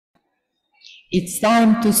It's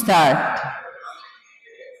time to start.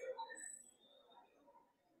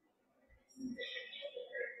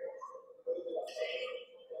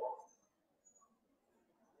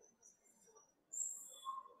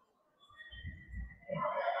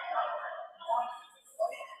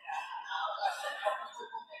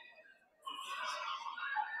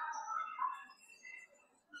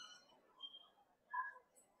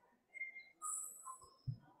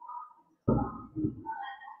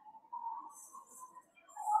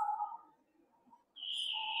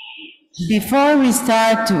 Before we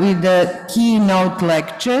start with the keynote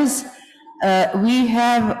lectures, we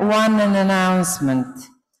have an announcement.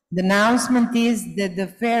 The announcement is that the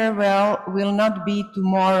farewell will not be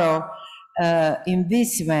tomorrow in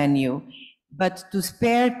this venue, but to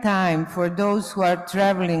spare time for those who are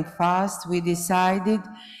traveling fast, we decided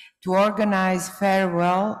to organize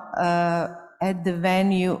farewell at the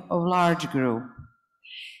venue of large group.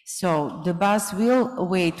 So the bus will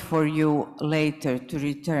wait for you later to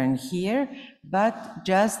return here, but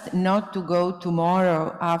just not to go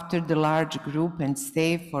tomorrow after the large group and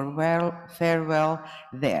stay for farewell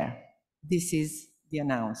there. This is the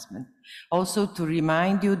announcement. Also to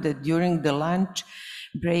remind you that during the lunch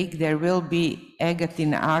break there will be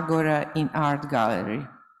Agatin Agora in Art Gallery.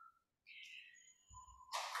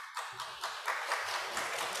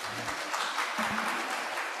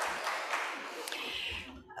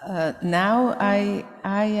 Now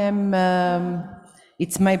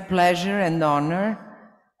it's my pleasure and honor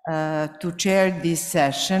to chair this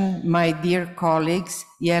session. My dear colleagues,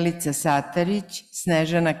 Jelica Satarić,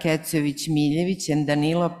 Snežana Kecojević Miljević, and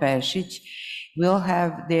Danilo Pesić will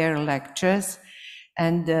have their lectures.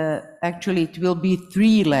 And actually it will be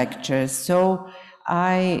 3 lectures. So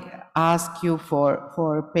I ask you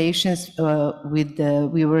for patience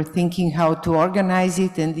we were thinking how to organize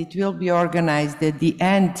it, and it will be organized at the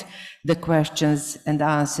end. The questions and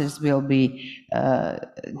answers will be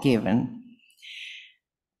given.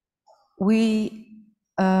 We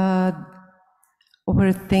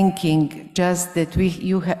were thinking just that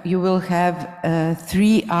you will have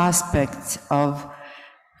 3 aspects of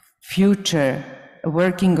future,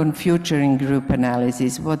 working on future in group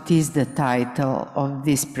analysis. What is the title of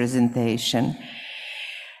this presentation?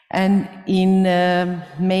 And in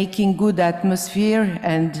making good atmosphere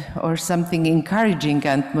or something encouraging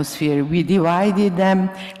atmosphere, we divided them.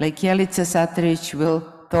 Like Jelica Satarić will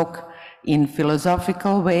talk in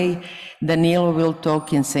philosophical way, Danilo will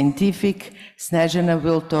talk in scientific, Snežana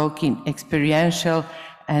will talk in experiential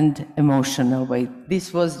and emotional way.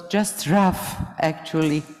 This was just rough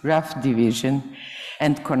division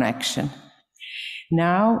and connection.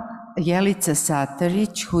 Now, Jelica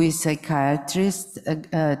Satarić, who is psychiatrist,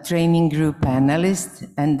 a training group analyst,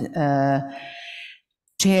 and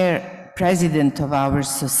president of our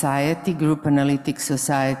society, Group Analytic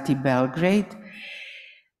Society Belgrade.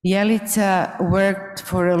 Jelica worked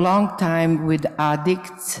for a long time with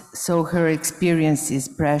addicts, so her experience is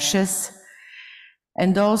precious.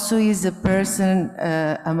 And also is a person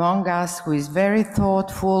among us who is very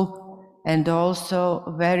thoughtful and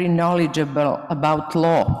also very knowledgeable about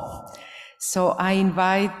law. So I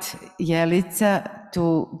invite Jelica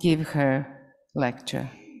to give her lecture.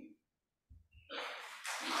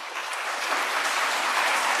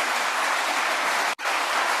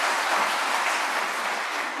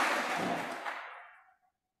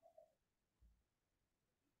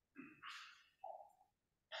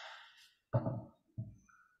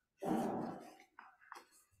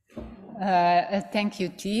 Thank you,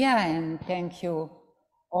 Tija, and thank you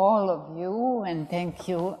all of you, and thank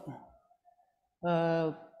you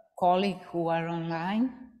colleagues who are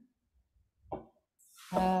online.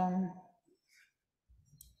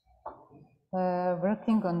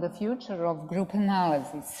 Working on the future of group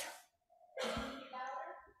analysis.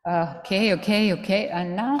 Okay.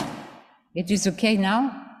 And now? It is okay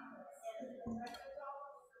now?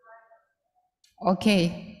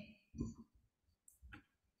 Okay.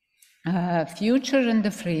 Future and the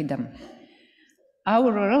freedom.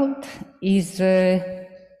 Our world is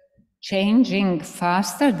changing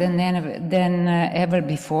faster than ever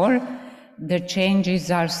before. The changes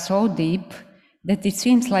are so deep that it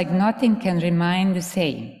seems like nothing can remain the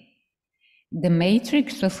same. The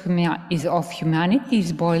matrix of humanity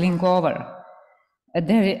is boiling over.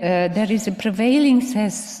 There is a prevailing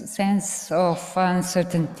sense of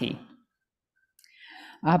uncertainty.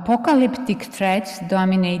 Apocalyptic threats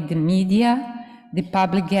dominate the media, the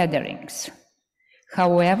public gatherings.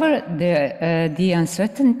 However, the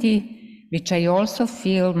uncertainty, which I also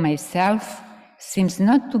feel myself, seems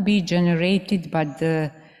not to be generated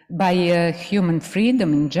by human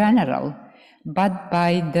freedom in general, but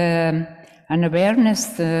by the an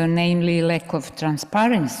awareness, namely lack of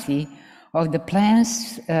transparency of the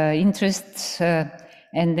plans, interests,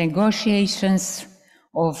 and negotiations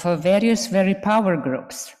of various very power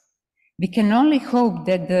groups. We can only hope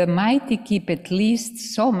that the mighty keep at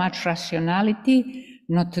least so much rationality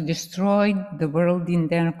not to destroy the world in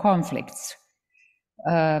their conflicts.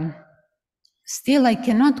 Still, I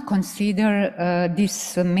cannot consider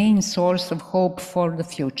this a main source of hope for the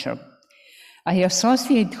future. I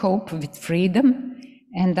associate hope with freedom,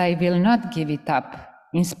 and I will not give it up,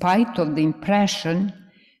 in spite of the impression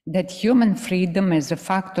that human freedom as a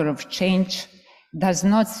factor of change does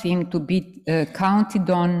not seem to be counted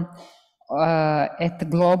on at the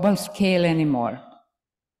global scale anymore.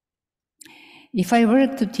 If I were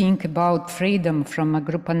to think about freedom from a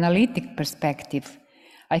group analytic perspective,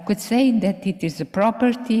 I could say that it is a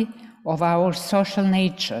property of our social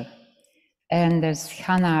nature. And as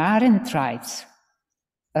Hannah Arendt writes,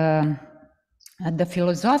 the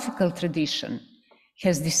philosophical tradition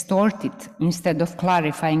has distorted instead of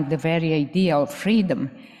clarifying the very idea of freedom,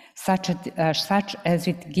 such as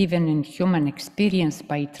it given in human experience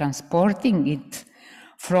by transporting it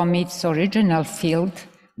from its original field,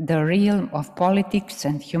 the realm of politics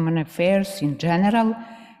and human affairs in general,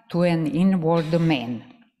 to an inward domain.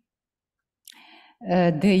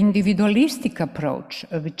 The individualistic approach,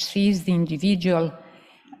 which sees the individual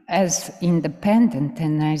as independent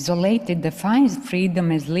and isolated, defines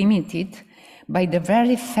freedom as limited by the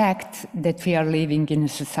very fact that we are living in a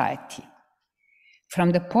society.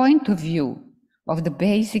 From the point of view of the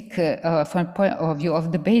basic,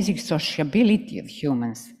 sociability of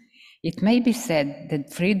humans, it may be said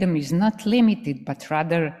that freedom is not limited, but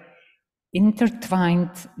rather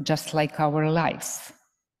intertwined, just like our lives.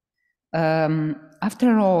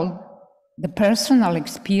 After all, the personal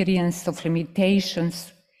experience of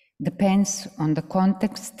limitations depends on the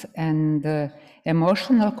context and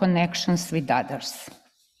emotional connections with others.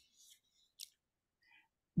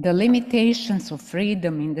 The limitations of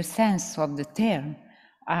freedom in the sense of the term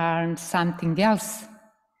are something else.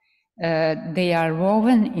 They are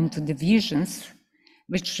woven into divisions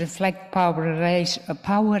which reflect power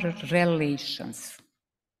relations.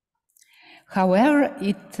 However,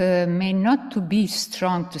 it may not be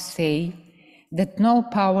strong to say that no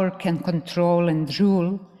power can control and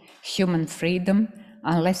rule human freedom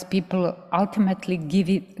unless people ultimately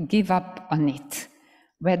give up on it,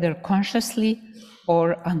 whether consciously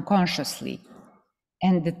or unconsciously.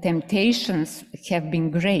 And the temptations have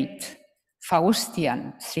been great,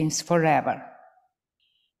 Faustian, since forever.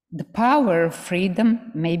 The power of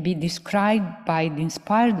freedom may be described by the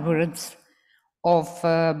inspired words of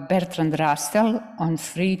Bertrand Russell on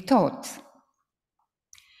free thought.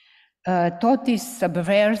 Thought is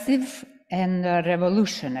subversive and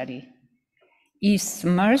revolutionary, is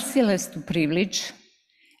merciless to privilege,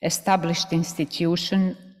 established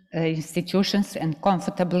institutions and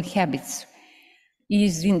comfortable habits,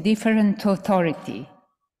 is indifferent to authority.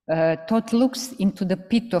 Thought looks into the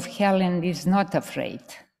pit of hell and is not afraid.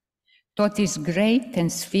 Thought is great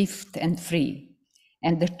and swift and free,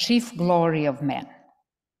 and the chief glory of man.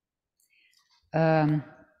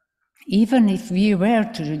 Even if we were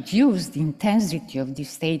to reduce the intensity of this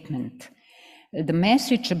statement, the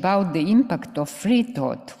message about the impact of free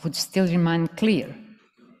thought would still remain clear.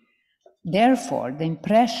 Therefore, the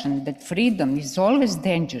impression that freedom is always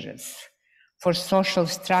dangerous for social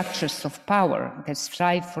structures of power that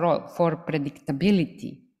strive for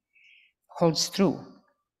predictability holds true.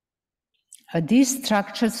 These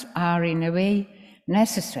structures are in a way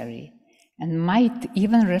necessary and might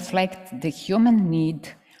even reflect the human need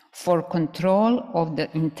for control of the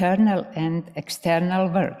internal and external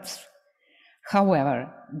worlds.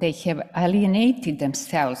 However, they have alienated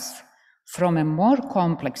themselves from a more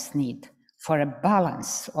complex need for a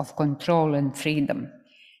balance of control and freedom,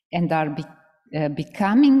 and are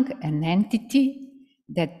becoming an entity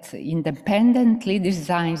that independently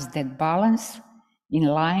designs that balance in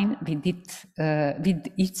line with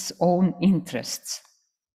its own interests.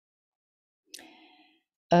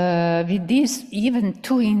 With these even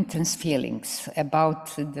too intense feelings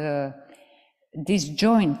about these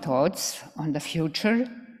joint thoughts on the future,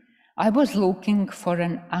 I was looking for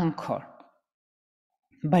an anchor.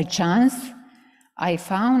 By chance, I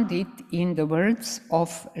found it in the words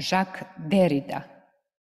of Jacques Derrida.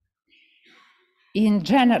 In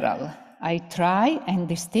general, I try and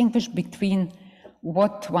distinguish between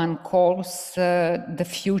what one calls the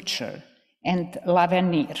future and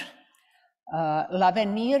l'avenir.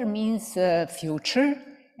 L'avenir means future,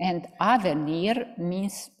 and avenir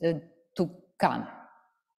means to come.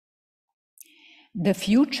 The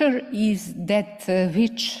future is that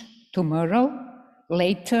which tomorrow,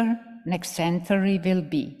 later, next century will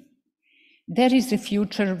be. There is a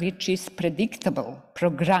future which is predictable,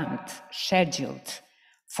 programmed, scheduled,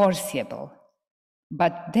 foreseeable.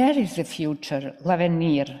 But there is a future,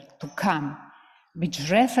 l'avenir, to come, which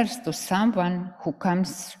refers to someone who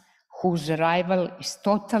comes, whose arrival is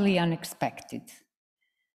totally unexpected.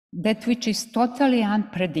 That which is totally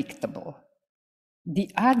unpredictable.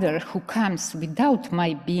 The other who comes without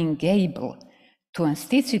my being able to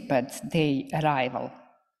anticipate their arrival.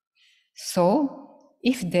 So,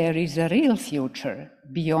 if there is a real future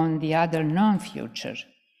beyond the other non-future,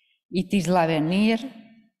 it is l'avenir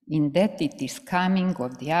in that it is coming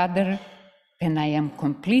of the other, and I am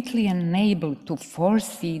completely unable to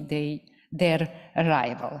foresee their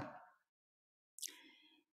arrival.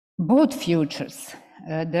 Both futures,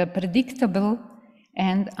 the predictable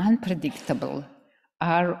and unpredictable,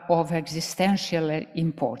 are of existential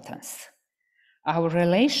importance. Our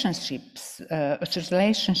relationship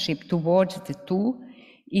towards the two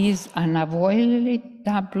is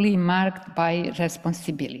unavoidably marked by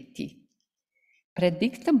responsibility.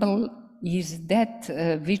 Predictable is that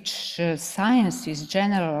which science in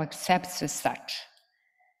general accepts as such.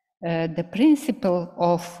 The principle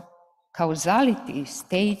of causality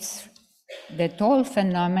states that all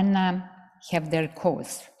phenomena have their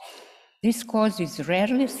cause. This cause is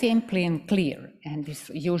rarely simple and clear, and is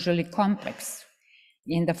usually complex.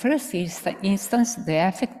 In the first instance, the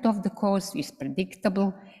effect of the cause is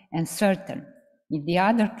predictable and certain. In the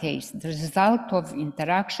other case, the result of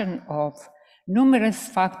interaction of numerous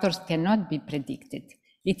factors cannot be predicted.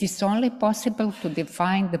 It is only possible to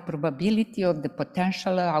define the probability of the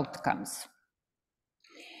potential outcomes.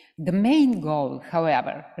 The main goal,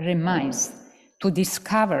 however, remains to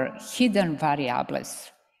discover hidden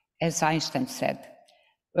variables, as Einstein said,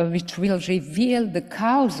 which will reveal the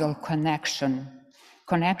causal connections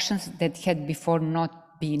that had before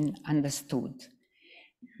not been understood.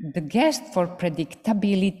 The quest for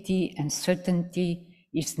predictability and certainty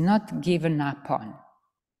is not given up on.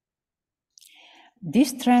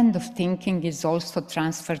 This trend of thinking is also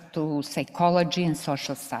transferred to psychology and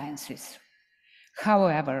social sciences.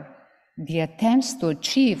 However, the attempts to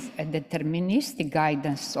achieve a deterministic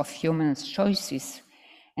guidance of human choices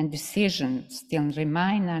and decisions still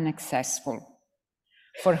remain unsuccessful.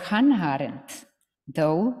 For Hannah Arendt,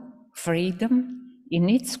 though, freedom in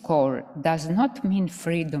its core does not mean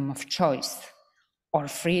freedom of choice or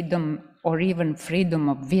freedom or even freedom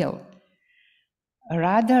of will.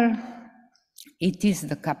 Rather, it is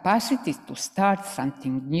the capacity to start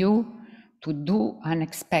something new, to do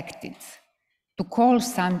unexpected, to call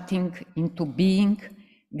something into being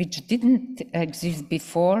which didn't exist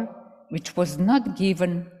before, which was not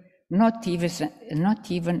given, not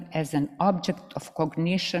even as an object of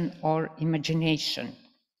cognition or imagination.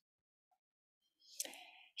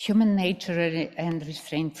 Human nature and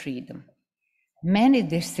restrained freedom. Many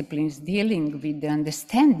disciplines dealing with the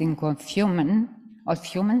understanding of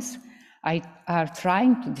humans are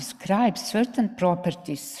trying to describe certain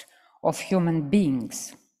properties of human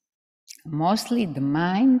beings, mostly the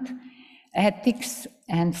mind, ethics,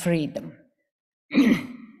 and freedom.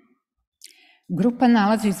 Group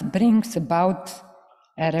analysis brings about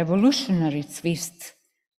a revolutionary twist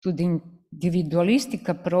to the individualistic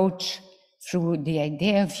approach through the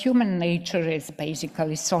idea of human nature as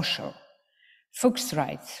basically social. Fuchs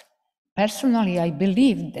writes, "Personally, I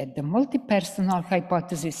believe that the multi-personal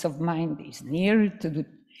hypothesis of mind is nearer to the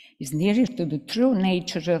true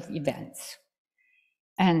nature of events.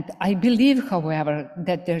 And I believe, however,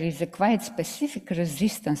 that there is a quite specific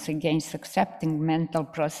resistance against accepting mental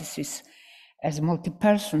processes as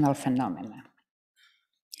multi-personal phenomena.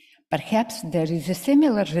 Perhaps there is a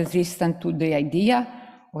similar resistance to the idea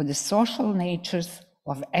of the social natures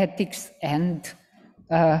of ethics and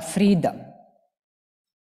freedom."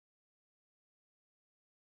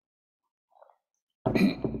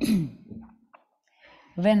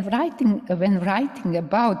 When writing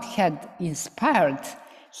about had inspired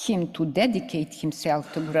him to dedicate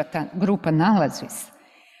himself to group analysis,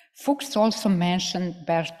 Fuchs also mentioned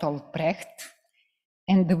Bertolt Brecht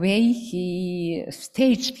and the way he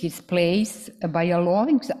staged his plays by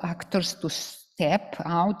allowing the actors to step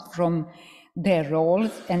out from their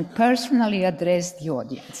roles and personally address the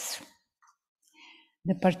audience.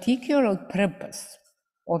 The particular purpose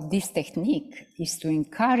of this technique is to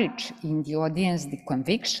encourage in the audience the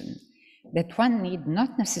conviction that one need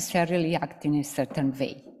not necessarily act in a certain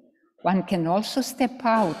way. One can also step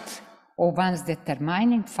out of one's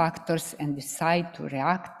determining factors and decide to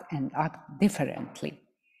react and act differently.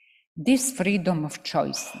 This freedom of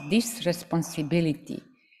choice, this responsibility,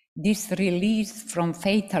 This release from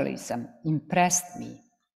fatalism impressed me.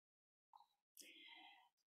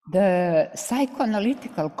 The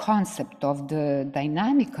psychoanalytical concept of the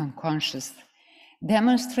dynamic unconscious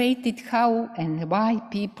demonstrated how and why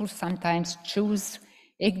people sometimes choose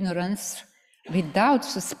ignorance without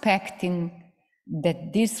suspecting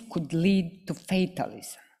that this could lead to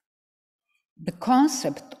fatalism. The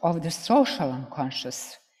concept of the social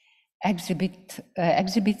unconscious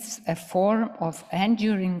exhibits a form of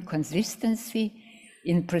enduring consistency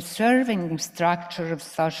in preserving the structure of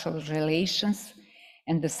social relations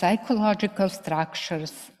and the psychological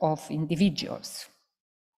structures of individuals.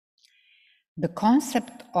 The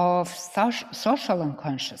concept of social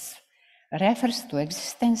unconscious refers to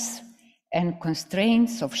existence and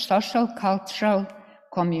constraints of social, cultural,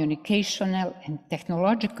 communicational, and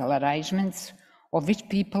technological arrangements of which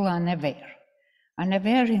people are unaware.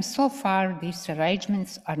 Unaware insofar these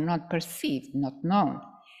arrangements are not perceived, not known,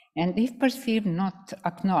 and if perceived, not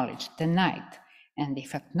acknowledged, denied, and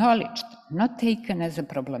if acknowledged, not taken as a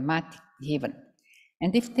problematic given,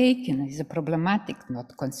 and if taken as a problematic,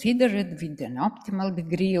 not considered with an optimal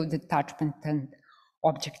degree of detachment and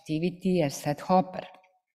objectivity, as said Hopper.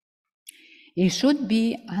 It should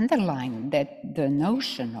be underlined that the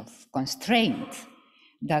notion of constraint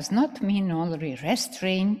does not mean only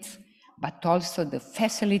restraint, but also the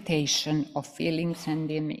facilitation of feelings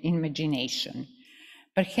and imagination.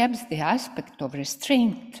 Perhaps the aspect of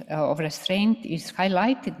restraint is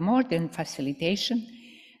highlighted more than facilitation,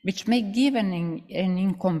 which may give an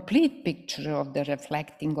incomplete picture of the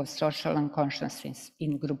reflecting of social unconsciousness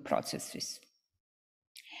in group processes.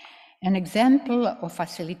 An example of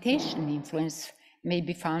facilitation influence may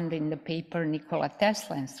be found in the paper Nikola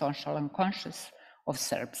Tesla and Social Unconscious of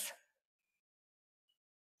Serbs.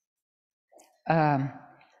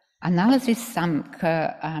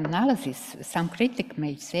 Some critic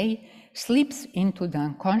may say, slips into the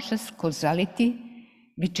unconscious causality,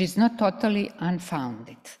 which is not totally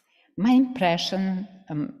unfounded. My impression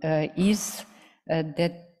is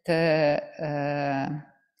that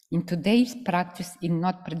in today's practice is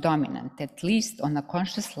not predominant, at least on a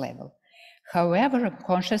conscious level. However,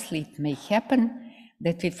 unconsciously it may happen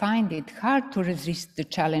that we find it hard to resist the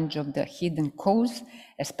challenge of the hidden cause,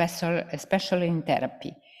 especially in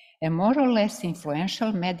therapy. A more or less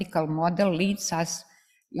influential medical model leads us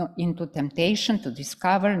into temptation to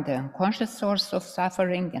discover the unconscious source of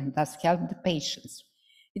suffering and thus help the patients.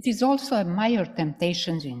 It is also a major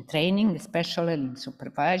temptation in training, especially in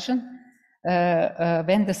supervision,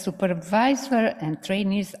 when the supervisor and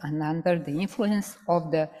trainees are under the influence of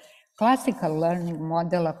the classical learning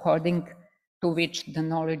model according to which the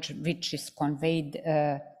knowledge which is conveyed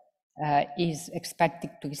is expected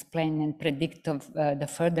to explain and predict the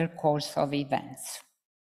further course of events.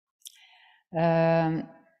 The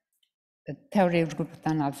theory of group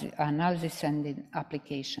analysis and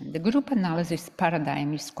application. The group analysis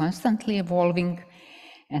paradigm is constantly evolving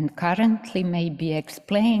and currently may be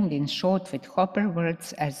explained in short with Hopper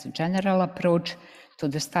words as a general approach to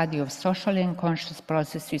the study of socially unconscious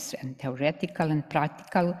processes and theoretical and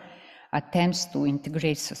practical attempts to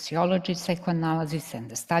integrate sociology, psychoanalysis, and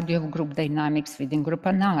the study of group dynamics within group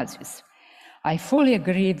analysis. I fully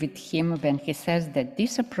agree with him when he says that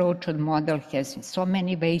this approach or model has in so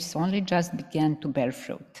many ways only just begun to bear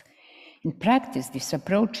fruit. In practice, this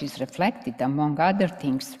approach is reflected, among other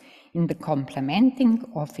things, in the complementing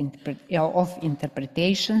of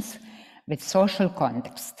interpretations with social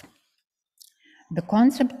context. The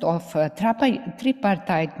concept of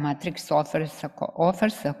tripartite matrix offers a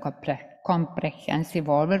comprehensive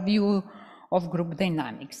overview of group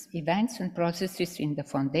dynamics. Events and processes in the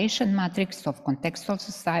foundation matrix of contextual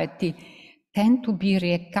society tend to be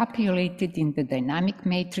recapitulated in the dynamic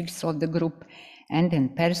matrix of the group and in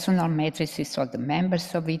personal matrices of the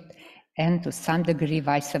members of it, and to some degree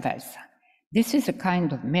vice versa. This is a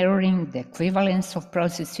kind of mirroring the equivalence of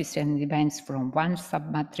processes and events from one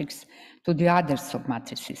submatrix to the other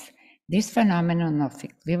submatrices. This phenomenon of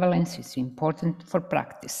equivalence is important for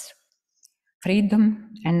practice. Freedom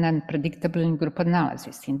and unpredictable in group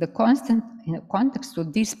analysis. In the context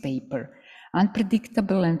of this paper,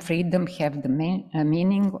 unpredictable and freedom have the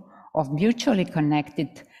meaning of mutually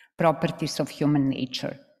connected properties of human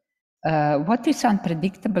nature. What is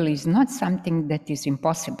unpredictable is not something that is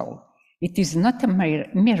impossible. It is not a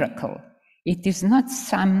miracle. It is not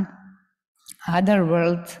some other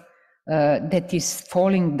world that is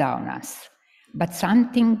falling down us, but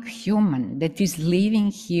something human that is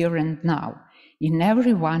living here and now in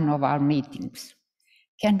every one of our meetings.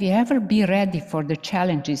 Can we ever be ready for the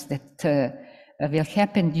challenges that will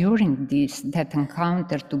happen during that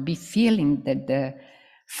encounter, to be feeling that the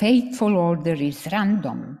Faithful order is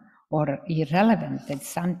random or irrelevant, that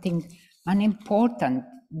something unimportant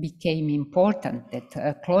became important,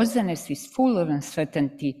 that closeness is full of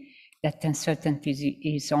uncertainty, that uncertainty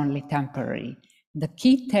is only temporary. The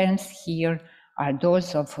key terms here are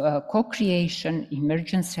those of co-creation,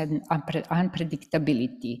 emergence, and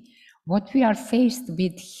unpredictability. What we are faced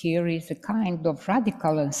with here is a kind of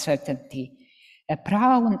radical uncertainty, a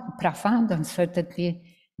profound uncertainty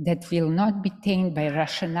that will not be tamed by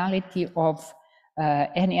rationality of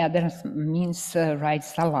any other means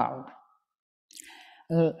rights allow.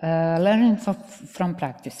 Learning from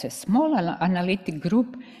practices. Small analytic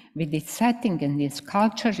group with its setting and its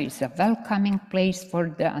culture is a welcoming place for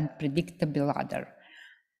the unpredictable other.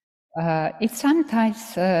 It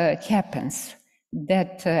sometimes happens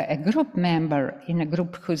that a group member in a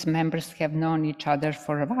group whose members have known each other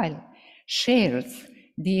for a while shares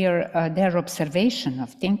their observation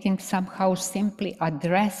of thinking somehow simply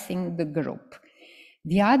addressing the group.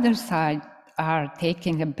 The other side are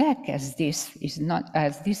taken aback as this is not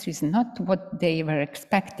what they were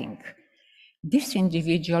expecting. This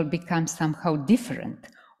individual becomes somehow different,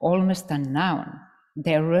 almost unknown.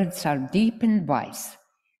 Their words are deep and wise.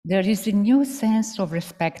 There is a new sense of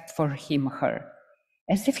respect for him or her,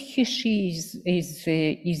 as if she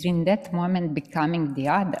is in that moment becoming the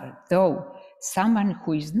other, though someone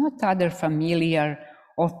who is not other familiar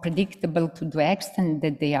or predictable to the extent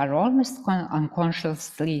that they are almost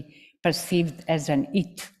unconsciously perceived as an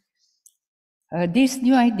it. These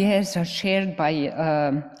new ideas are shared by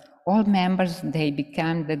all members. They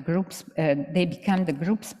become the group's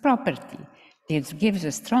property. This gives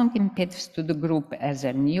a strong impetus to the group as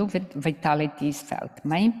a new vitality is felt.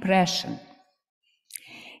 My impression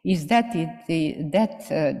is that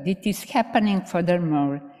it is happening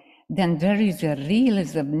furthermore. Then there is a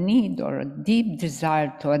realism need or a deep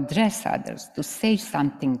desire to address others, to say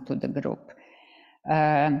something to the group,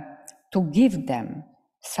 to give them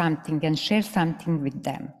something and share something with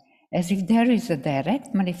them, as if there is a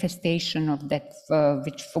direct manifestation of that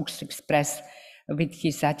which Fuchs expressed with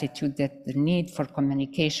his attitude that the need for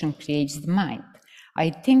communication creates the mind.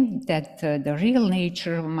 I think that the real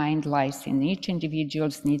nature of mind lies in each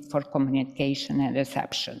individual's need for communication and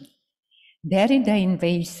reception. Derrida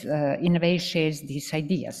in a way shares these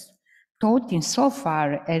ideas. Thought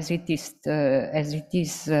insofar as it is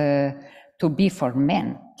to be for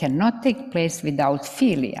men cannot take place without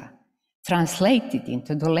philia, translated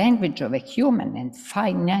into the language of a human and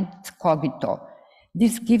finite cogito.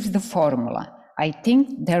 This gives the formula. I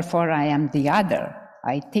think, therefore I am the other.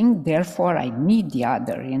 I think, therefore I need the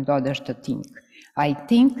other in order to think. I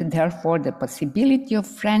think, therefore the possibility of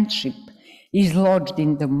friendship is lodged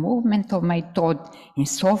in the movement of my thought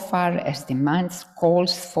insofar as demands,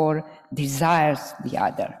 calls for, desires the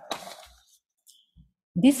other.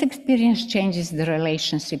 This experience changes the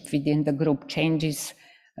relationship within the group, changes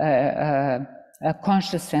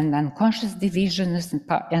conscious and unconscious divisions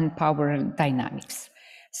and power dynamics.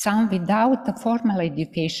 Some without a formal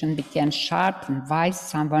education became sharp and wise.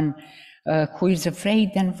 Someone who is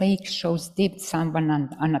afraid and vague shows deep. Someone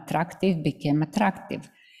unattractive became attractive.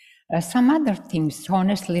 Some other themes,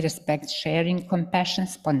 honestly, respect, sharing, compassion,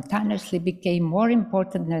 spontaneously became more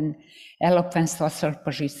important than eloquence or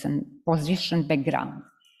position background.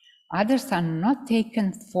 Others are not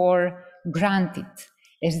taken for granted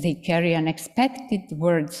as they carry unexpected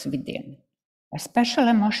words within. A special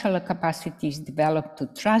emotional capacity is developed to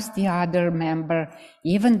trust the other member,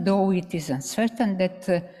 even though it is uncertain that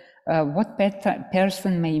what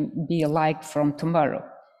person may be like from tomorrow.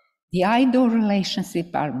 The idol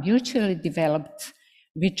relationships are mutually developed,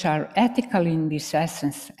 which are ethical in this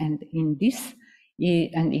essence, and it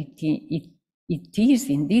is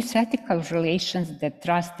in these ethical relations that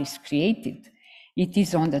trust is created. It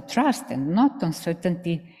is on the trust and not on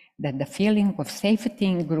certainty that the feeling of safety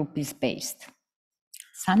in group is based.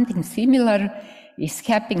 Something similar is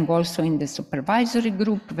happening also in the supervisory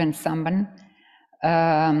group when someone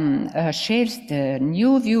shares the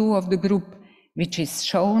new view of the group, which is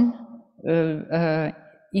shown.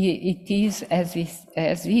 It is as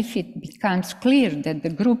if it becomes clear that the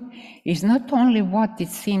group is not only what it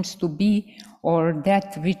seems to be or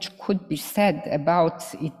that which could be said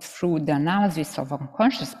about it through the analysis of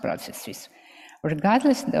unconscious processes.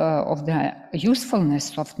 Regardless of the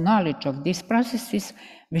usefulness of knowledge of these processes,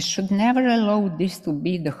 we should never allow this to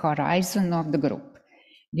be the horizon of the group.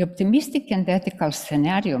 The optimistic and ethical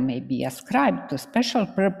scenario may be ascribed to a special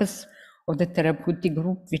purpose of the therapeutic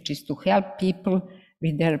group, which is to help people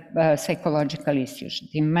with their psychological issues.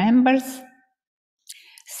 The members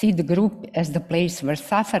see the group as the place where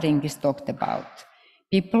suffering is talked about.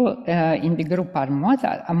 People in the group are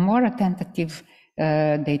more attentive.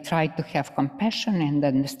 They try to have compassion and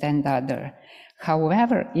understand other.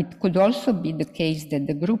 However, it could also be the case that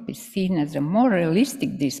the group is seen as a more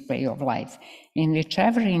realistic display of life, in which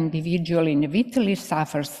every individual individually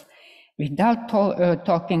suffers without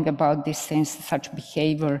talking about this, since such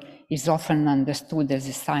behavior is often understood as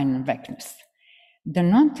a sign of weakness. The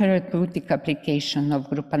non-therapeutic application of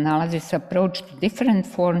group analysis approach to different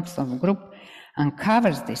forms of group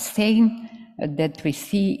uncovers the same that we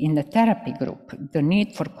see in the therapy group, the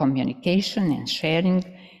need for communication and sharing,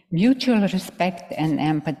 mutual respect and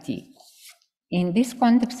empathy. In this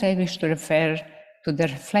context, I wish to refer to the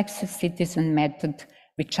reflexive citizen method,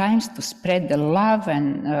 which aims to spread the love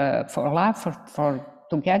and for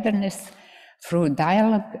togetherness through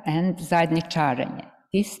dialogue and zajedničarenje.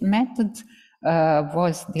 This method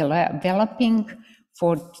was developing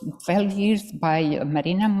for 12 years by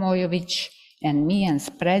Marina Mojović and me, and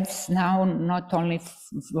spreads now not only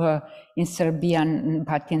in Serbia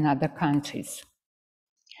but in other countries.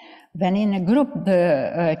 When in a group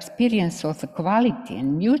the experience of equality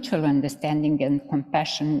and mutual understanding and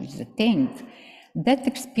compassion is attained, that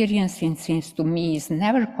experience, it seems to me, is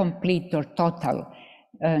never complete or total,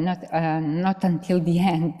 not until the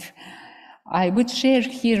end. I would share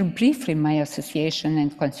here briefly my association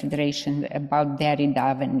and consideration about Derrida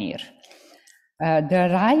avenir. The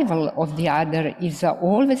arrival of the other is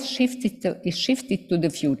always shifted to the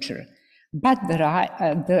future, but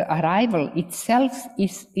the arrival itself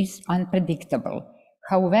is unpredictable.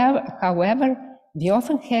 However, we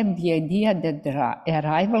often have the idea that the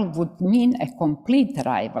arrival would mean a complete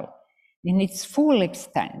arrival in its full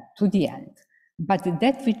extent to the end, but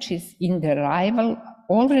that which is in the arrival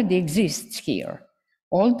already exists here,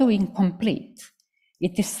 although incomplete.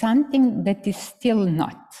 It is something that is still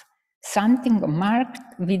not, something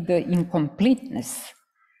marked with the incompleteness,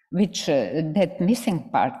 which that missing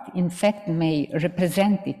part, in fact, may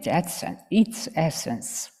represent its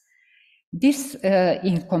essence. This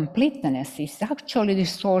incompleteness is actually the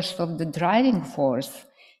source of the driving force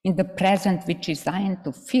in the present, which is designed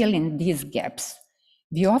to fill in these gaps.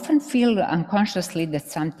 We often feel unconsciously that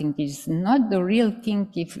something is not the real thing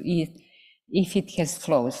if it has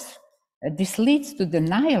flaws. This leads to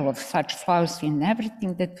denial of such flaws in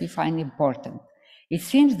everything that we find important. It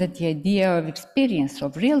seems that the idea of experience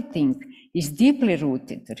of real thing is deeply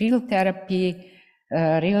rooted. Real therapy,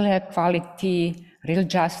 real equality, real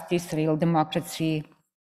justice, real democracy.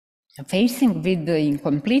 Facing with the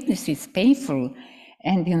incompleteness is painful,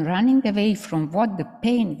 and in running away from what the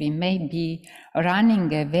pain, we may be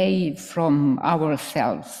running away from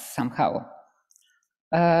ourselves somehow.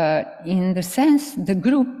 In the sense, the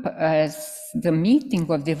group as the meeting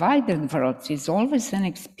of divided worlds is always an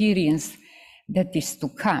experience that is to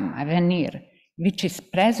come, avenir, which is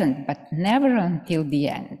present but never until the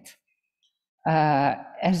end.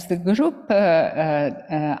 As the group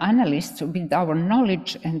analysts, with our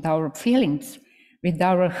knowledge and our feelings, with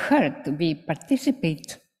our heart, we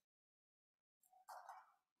participate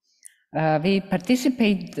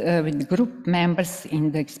with group members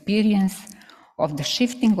in the experience of the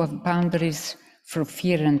shifting of boundaries through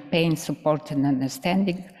fear and pain, support and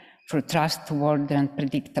understanding, through trust toward the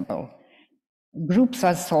unpredictable. Groups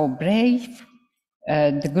are so brave.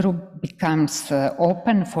 The group becomes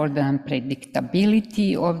open for the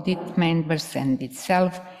unpredictability of its members and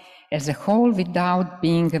itself as a whole without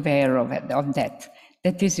being aware of that.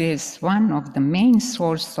 That is one of the main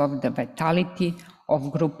sources of the vitality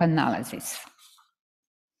of group analysis.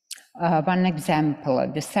 One example,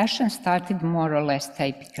 the session started more or less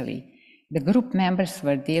typically. The group members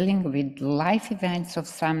were dealing with life events of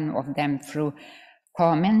some of them through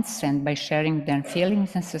comments and by sharing their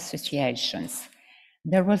feelings and associations.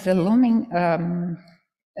 There was a looming,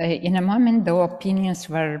 in a moment the opinions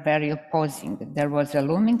were very opposing. There was a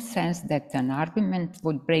looming sense that an argument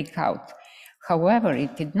would break out. However,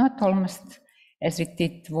 it did not almost as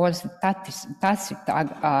it was tacit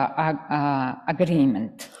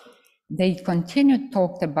agreement. They continued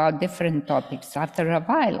talked about different topics. After a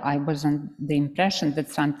while, I was on the impression that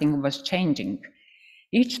something was changing.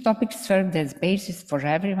 Each topic served as basis for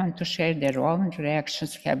everyone to share their own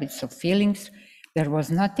reactions, habits, or feelings. There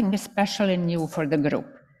was nothing especially new for the group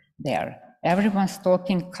there. Everyone's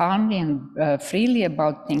talking calmly and freely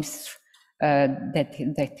about things that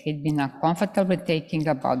had been uncomfortable taking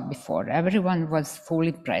about before. Everyone was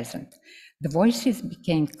fully present. The voices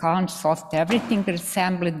became calm, soft, everything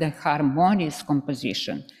resembled a harmonious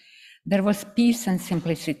composition. There was peace and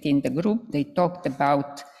simplicity in the group. They talked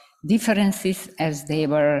about differences as they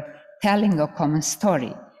were telling a common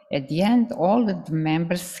story. At the end, all of the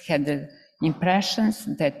members had impressions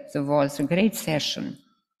that was a great session.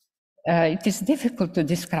 It is difficult to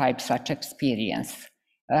describe such experience.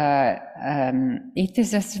 It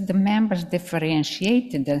is as the members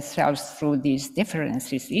differentiated themselves through these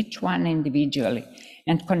differences, each one individually,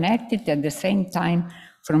 and connected at the same time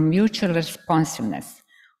from mutual responsiveness.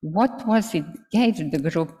 What was it gave the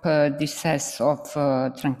group this sense of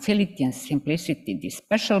tranquility and simplicity, this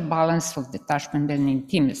special balance of detachment and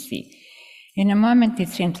intimacy? In a moment, it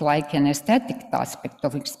seemed like an aesthetic aspect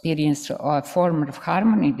of experience or a form of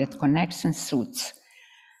harmony that connects and suits.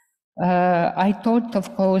 I thought,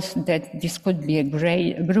 of course, that this could be a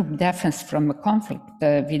group defense from a conflict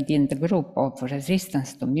within the group of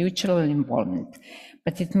resistance to mutual involvement.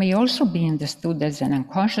 But it may also be understood as an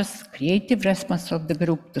unconscious, creative response of the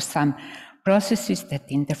group to some processes that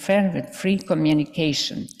interfere with free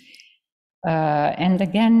communication. And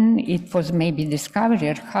again, it was maybe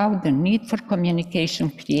discovered how the need for communication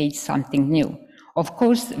creates something new. Of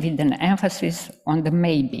course, with an emphasis on the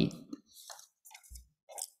maybe.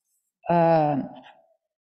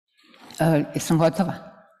 Jesam gotova?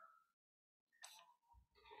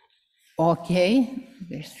 Okay,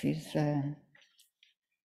 this is...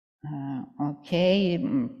 okay,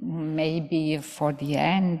 maybe for the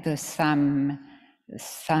end, some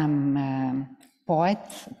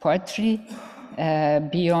poetry,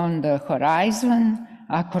 beyond the horizon,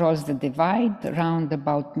 across the divide, round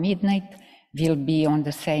about midnight, will be on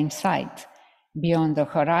the same side. Beyond the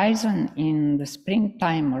horizon, in the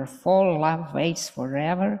springtime or fall, love waits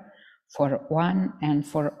forever, for one and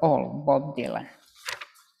for all. Bob Dylan.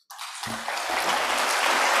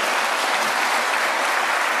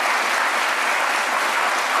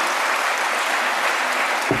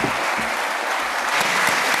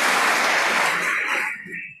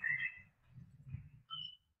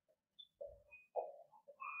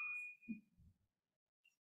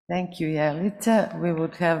 Thank you, Jelica. We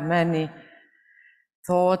would have many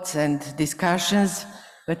thoughts and discussions,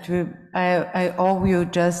 but I owe you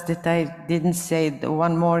just that I didn't say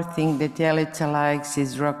one more thing that Jelica likes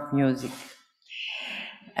is rock music.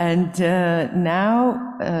 And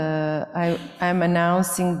now I'm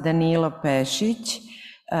announcing Danilo Pesić.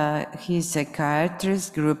 He's a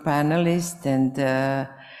psychiatrist, group analyst, and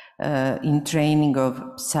in training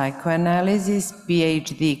of psychoanalysis,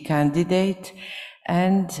 PhD candidate.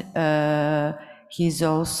 And he's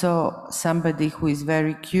also somebody who is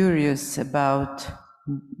very curious about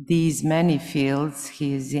these many fields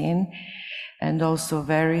he is in, and also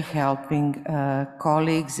very helping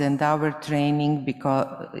colleagues and our training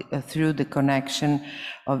through the connection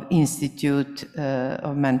of Institute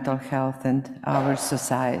of Mental Health and our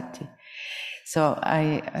society. So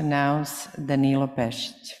I announce Danilo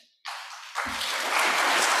Pesić.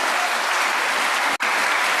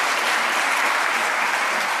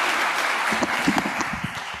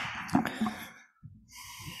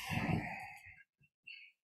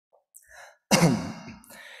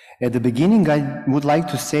 At the beginning, I would like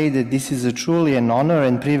to say that this is truly an honor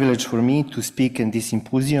and privilege for me to speak in this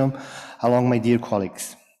symposium along my dear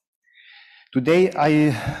colleagues. Today,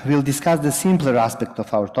 I will discuss the simpler aspect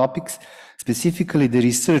of our topics, specifically the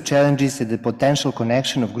research challenges and the potential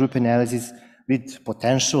connection of group analysis with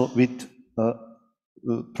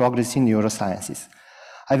progress in neurosciences.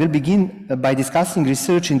 I will begin by discussing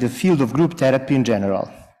research in the field of group therapy in general.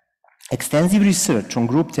 Extensive research on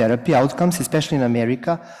group therapy outcomes, especially in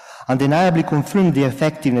America, undeniably confirmed the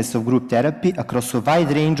effectiveness of group therapy across a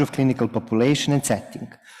wide range of clinical population and setting,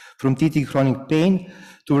 from treating chronic pain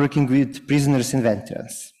to working with prisoners and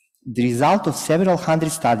veterans. The result of several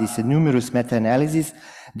hundred studies and numerous meta-analyses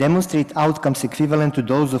demonstrate outcomes equivalent to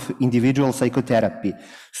those of individual psychotherapy,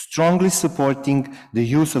 strongly supporting the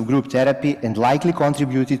use of group therapy and likely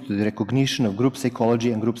contributed to the recognition of group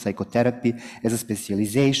psychology and group psychotherapy as a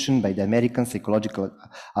specialization by the American Psychological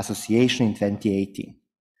Association in 2018.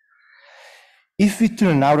 If we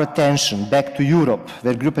turn our attention back to Europe,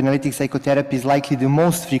 where group analytic psychotherapy is likely the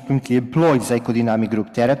most frequently employed psychodynamic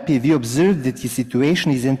group therapy, we observe that the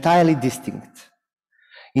situation is entirely distinct.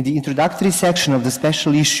 In the introductory section of the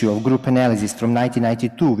special issue of Group Analysis from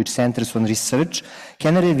 1992, which centers on research,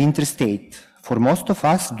 Kenner and Winter state, for most of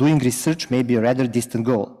us, doing research may be a rather distant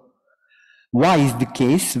goal. Why is the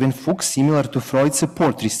case when Fuchs, similar to Freud,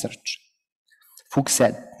 support research? Fuchs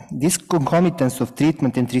said, this concomitance of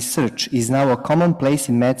treatment and research is now a commonplace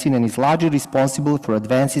in medicine and is largely responsible for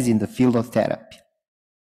advances in the field of therapy.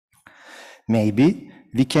 Maybe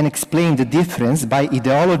we can explain the difference by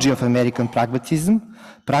ideology of American pragmatism.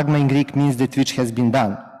 Pragma in Greek means that which has been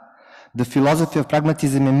done. The philosophy of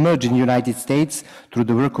pragmatism emerged in the United States through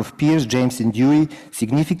the work of Peirce, James, and Dewey,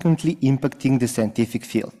 significantly impacting the scientific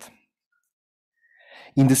field.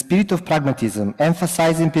 In the spirit of pragmatism,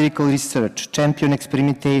 emphasize empirical research, champion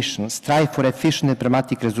experimentation, strive for efficient and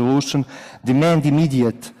pragmatic resolution, demand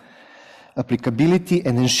immediate applicability,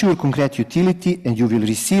 and ensure concrete utility, and you will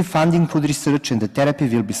receive funding for the research, and the therapy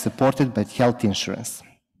will be supported by health insurance.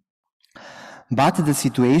 But the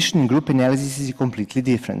situation in group analysis is completely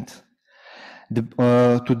different.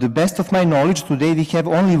 To the best of my knowledge, today we have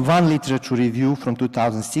only one literature review from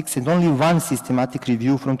 2006 and only one systematic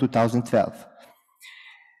review from 2012.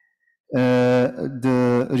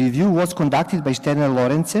 The review was conducted by Sterner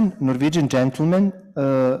Lorentzen, Norwegian gentleman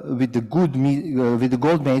with the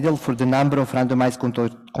gold medal for the number of randomized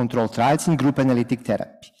control trials in group analytic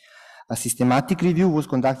therapy. A systematic review was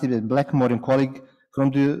conducted by Blackmore and colleague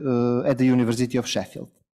at the University of Sheffield.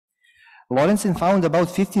 Lorentzen found about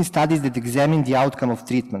 15 studies that examined the outcome of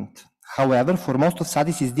treatment. However, for most of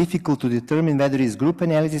studies, it's difficult to determine whether it's group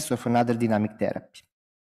analysis or another dynamic therapy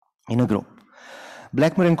in a group.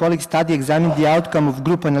 Blackmore and colleagues study examined the outcome of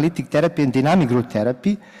group analytic therapy and dynamic group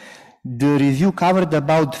therapy. The review covered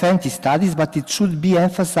about 20 studies, but it should be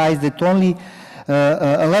emphasized that only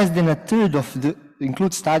less than a third of the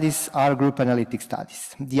include studies are group analytic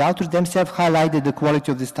studies. The authors themselves highlighted the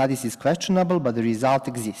quality of the studies is questionable, but the result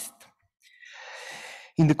exists.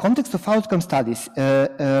 In the context of outcome studies,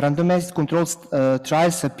 randomized controlled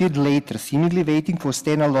trials appeared later, seemingly waiting for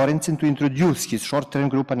Sterner Lorentzen to introduce his short-term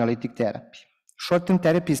group analytic therapy. Short-term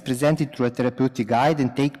therapy is presented through a therapeutic guide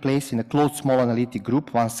and take place in a closed small analytic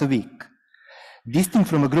group once a week. Distinct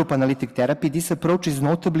from a group analytic therapy, this approach is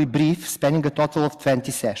notably brief, spanning a total of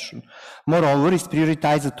 20 sessions. Moreover, it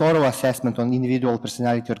prioritizes a thorough assessment on individual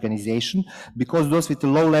personality organization because those with a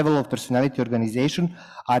low level of personality organization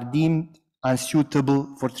are deemed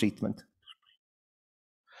unsuitable for treatment.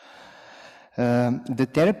 The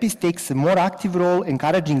therapist takes a more active role,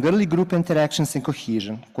 encouraging early group interactions and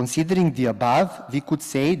cohesion. Considering the above, we could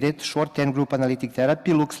say that short-term group analytic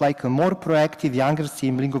therapy looks like a more proactive, younger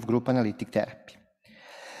sibling of group analytic therapy.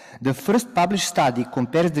 The first published study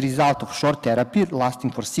compares the result of short therapy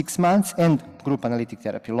lasting for 6 months and group analytic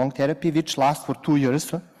therapy, long therapy, which lasts for 2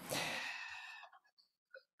 years.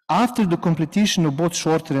 After the completion of both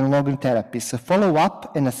shorter and longer therapies, a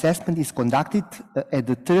follow-up and assessment is conducted at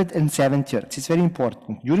the 3rd and 7th year. It's very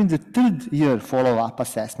important. During the 3rd year follow-up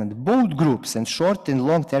assessment, both groups and short and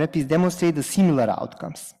long therapies demonstrate the similar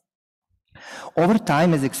outcomes. Over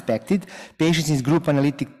time, as expected, patients in group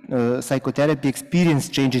analytic psychotherapy experience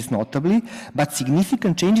changes notably, but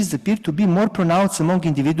significant changes appear to be more pronounced among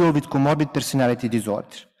individuals with comorbid personality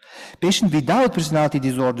disorder. Patients without personality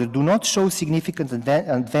disorder do not show significant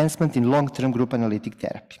advancement in long-term group analytic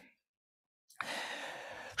therapy.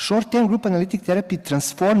 Short-term group analytic therapy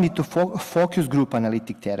transformed into focused group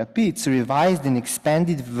analytic therapy. It's a revised and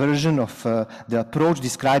expanded version of the approach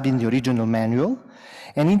described in the original manual,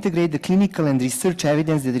 and integrate the clinical and research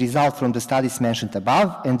evidence that result from the studies mentioned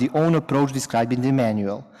above and the own approach described in the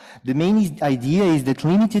manual. The main idea is that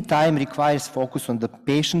limited time requires focus on the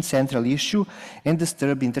patient's central issue and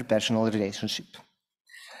disturb interpersonal relationship.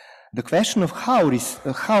 The question of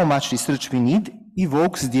how much research we need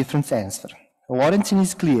evokes different answers. Lorentzen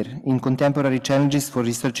is clear in Contemporary Challenges for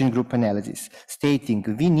Research in Group Analysis, stating,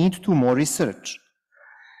 we need to more research.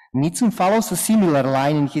 Nitzum follows a similar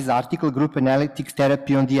line in his article Group Analytic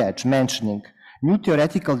Therapy on the Edge, mentioning, new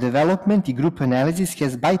theoretical development in group analysis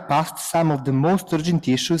has bypassed some of the most urgent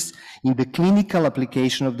issues in the clinical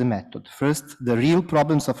application of the method. First, the real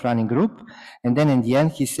problems of running group, and then in the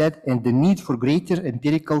end, he said, and the need for greater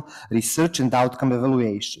empirical research and outcome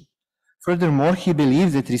evaluation. Furthermore, he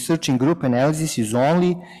believes that research in group analysis is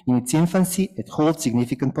only in its infancy and holds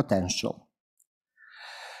significant potential.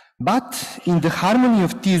 But in the harmony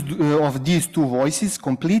of these two voices,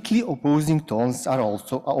 completely opposing tones are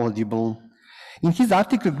also audible. In his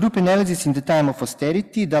article, Group Analysis in the Time of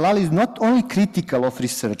Austerity, Dalal is not only critical of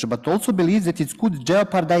research, but also believes that it could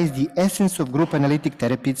jeopardize the essence of group analytic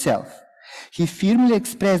therapy itself. He firmly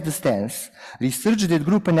expressed the stance, research that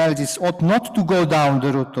group analysis ought not to go down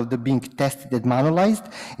the route of the being tested and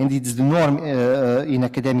manualized, and it's the norm in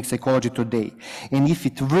academic psychology today. And if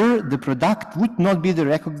it were, the product would not be the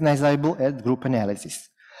recognizable as group analysis.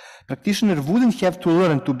 Practitioners wouldn't have to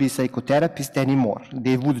learn to be psychotherapists anymore.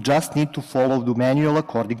 They would just need to follow the manual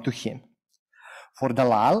according to him. For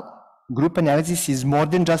Dalal, group analysis is more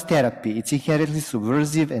than just therapy. It's inherently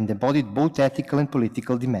subversive and embodied both ethical and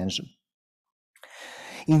political dimension.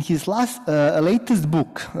 In his latest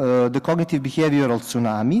book, The Cognitive Behavioral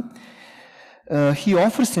Tsunami, he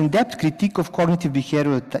offers in-depth critique of cognitive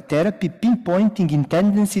behavioral therapy, pinpointing in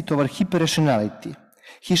tendency toward hyperrationality.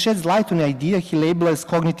 He sheds light on the idea he labeled as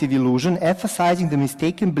cognitive illusion, emphasizing the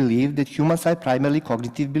mistaken belief that humans are primarily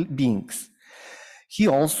cognitive beings. He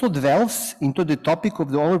also delves into the topic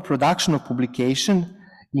of the overproduction of publication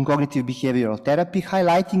in cognitive behavioral therapy,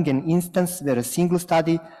 highlighting an instance where a single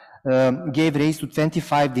study gave rise to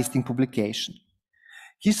 25 distinct publications.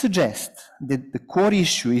 He suggests that the core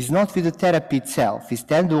issue is not with the therapy itself,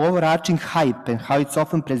 instead the overarching hype and how it's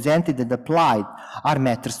often presented and applied are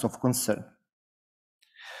matters of concern.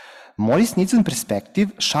 Maurice Nitzon's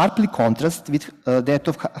perspective sharply contrasts with that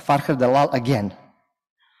of Farhad Dalal again.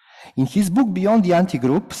 In his book Beyond the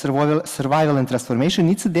Anti-Group, Survival and Transformation,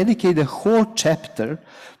 Nitson dedicated a whole chapter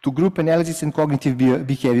to group analysis and cognitive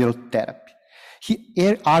behavioral therapy. He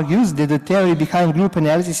argues that the theory behind group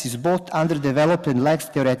analysis is both underdeveloped and lacks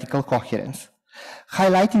theoretical coherence.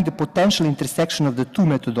 Highlighting the potential intersection of the two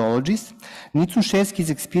methodologies, Nitson shares his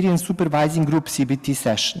experience supervising group CBT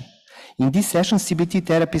session. In this session, CBT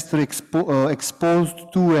therapists were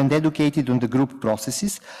exposed to and educated on the group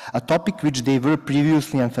processes, a topic which they were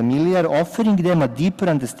previously unfamiliar, offering them a deeper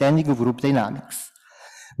understanding of group dynamics.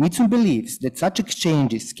 Nitson believes that such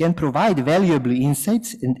exchanges can provide valuable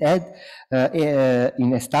insights and aid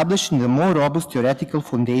in establishing a more robust theoretical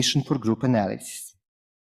foundation for group analysis.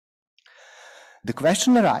 The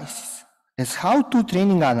question arises as how two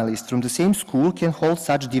training analysts from the same school can hold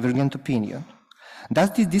such divergent opinion.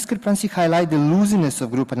 Does this discrepancy highlight the looseness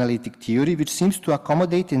of group analytic theory, which seems to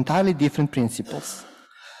accommodate entirely different principles?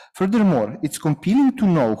 Furthermore, it's compelling to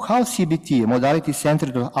know how CBT, a modality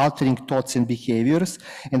centered on altering thoughts and behaviors,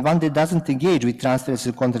 and one that doesn't engage with transfers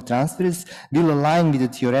and countertransfers, will align with the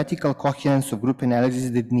theoretical coherence of group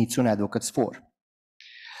analysis that Nitson advocates for.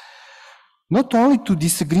 Not only do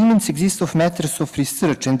disagreements exist of matters of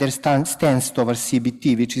research and their stance towards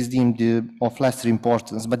CBT, which is deemed of lesser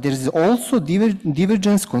importance, but there is also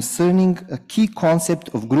divergence concerning a key concept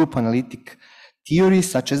of group analytic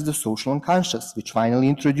theories such as the social unconscious, which finally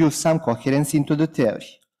introduced some coherence into the theory.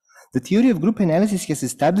 The theory of group analysis has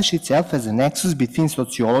established itself as a nexus between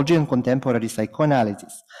sociology and contemporary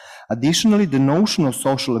psychoanalysis. Additionally, the notion of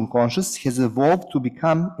social unconscious has evolved to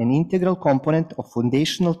become an integral component of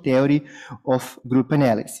foundational theory of group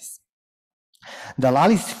analysis.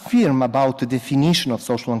 Dalal is firm about the definition of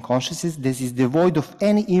social unconsciousness that is devoid of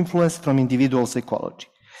any influence from individual psychology.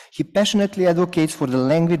 He passionately advocates for the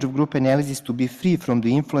language of group analysis to be free from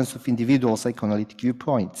the influence of individual psychoanalytic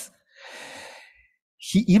viewpoints.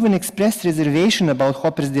 He even expressed reservation about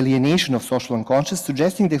Hopper's delineation of social unconscious,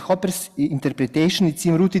 suggesting that Hopper's interpretation is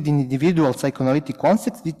rooted in individual psychoanalytic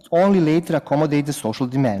concepts which only later accommodate the social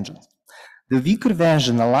dimensions. The weaker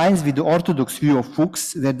version aligns with the orthodox view of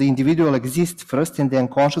Fuchs, where the individual exists first and the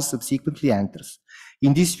unconscious subsequently enters.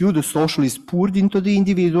 In this view, the social is poured into the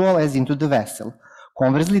individual as into the vessel.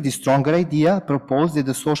 Conversely, the stronger idea proposed that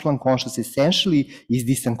the social unconscious essentially is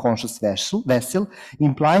this unconscious vessel,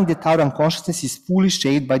 implying that our unconsciousness is fully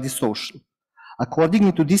shaped by the social.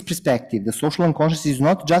 According to this perspective, the social unconscious is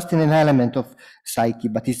not just an element of psyche,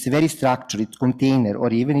 but its very structure, its container,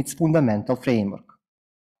 or even its fundamental framework.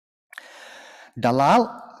 Dalal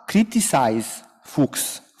criticized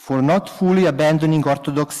Fuchs for not fully abandoning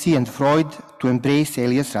orthodoxy and Freud to embrace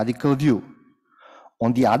Elias' radical view.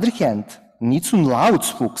 On the other hand, Nitson lauds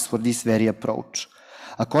Fuchs for this very approach.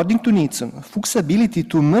 According to Nitson, Fuchs' ability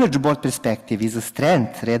to merge both perspectives is a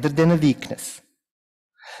strength rather than a weakness.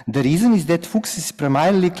 The reason is that Fuchs is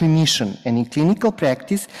primarily a clinician, and in clinical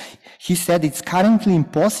practice, he said it's currently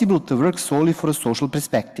impossible to work solely for a social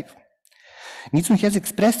perspective. Nitson has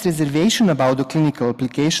expressed reservation about the clinical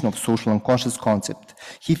application of social unconscious concept.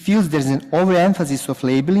 He feels there's an overemphasis of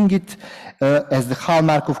labeling it as the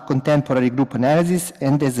hallmark of contemporary group analysis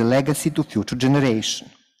and as a legacy to future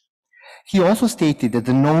generations. He also stated that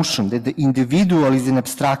the notion that the individual is an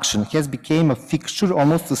abstraction has become a fixture,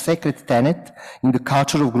 almost a sacred tenet in the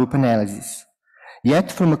culture of group analysis.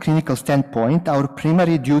 Yet, from a clinical standpoint, our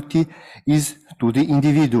primary duty is to the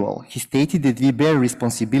individual. He stated that we bear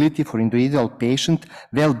responsibility for individual patient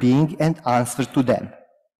well-being and answer to them.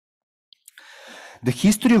 The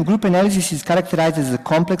history of group analysis is characterized as a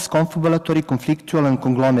complex, confabulatory, conflictual, and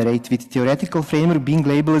conglomerate, with theoretical framework being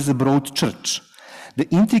labeled as a broad church. The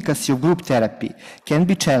intricacy of group therapy can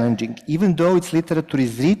be challenging. Even though its literature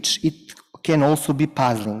is rich, it can also be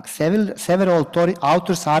puzzling. Several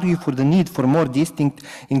authors argue for the need for more distinct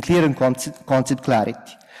and clear concept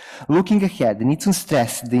clarity. Looking ahead, Nitson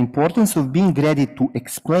stressed the importance of being ready to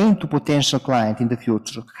explain to potential clients in the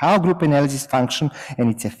future how group analysis functions and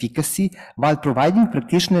its efficacy, while providing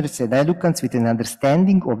practitioners and educants with an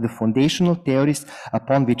understanding of the foundational theories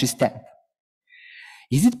upon which it stands.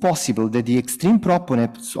 Is it possible that the extreme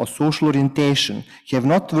proponents of social orientation have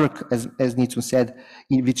not worked, as Nitsun said,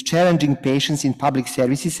 with challenging patients in public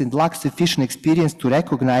services and lack sufficient experience to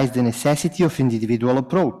recognize the necessity of individual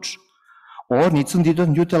approach? Or Nitsun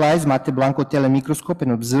didn't utilize Mate Blanco telemicroscope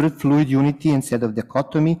and observe fluid unity instead of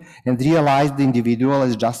dichotomy and realize the individual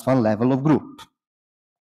as just one level of group?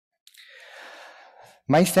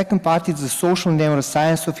 My second part is the social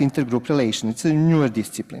neuroscience of intergroup relation. It's a newer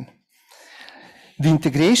discipline. The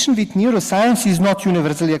integration with neuroscience is not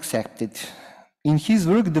universally accepted. In his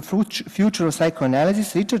work, The Future of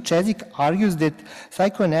Psychoanalysis, Richard Chezik argues that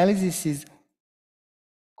psychoanalysis is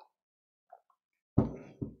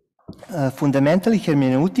fundamentally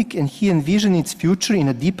hermeneutic, and he envisioned its future in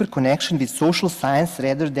a deeper connection with social science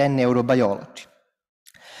rather than neurobiology.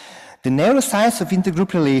 The neuroscience of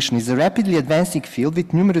intergroup relation is a rapidly advancing field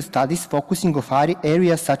with numerous studies focusing on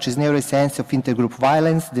areas such as neuroscience of intergroup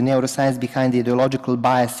violence, the neuroscience behind the ideological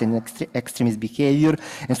bias and extremist behavior,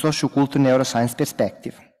 and sociocultural neuroscience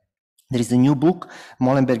perspective. There is a new book,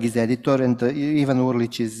 Molenberg is editor, and Ivan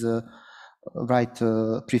Urlic is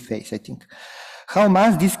preface, I think. How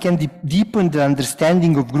much this can deepen the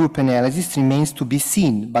understanding of group analysis remains to be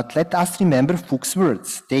seen, but let us remember Fuchs'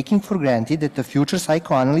 words, taking for granted that a future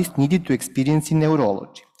psychoanalyst needed to experience in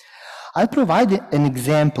neurology. I'll provide an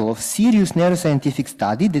example of serious neuroscientific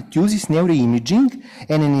study that uses neuroimaging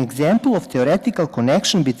and an example of theoretical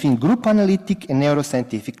connection between group analytic and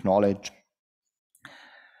neuroscientific knowledge.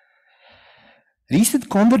 Recent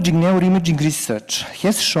converging neuroimaging research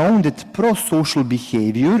has shown that pro-social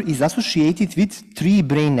behavior is associated with 3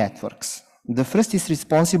 brain networks. The first is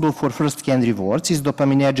responsible for first-hand rewards, is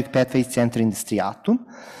dopaminergic pathway center in the striatum.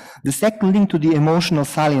 The second linked to the emotional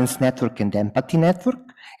salience network and empathy network.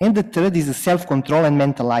 And the third is a self-control and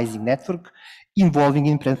mentalizing network involving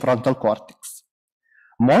in prefrontal cortex.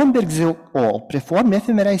 Molenberg et al. Performed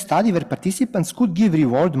fMRI study where participants could give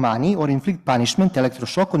reward money or inflict punishment,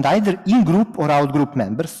 electroshock on either in-group or out-group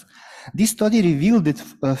members. This study revealed that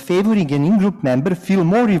favoring an in-group member feel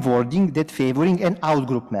more rewarding than favoring an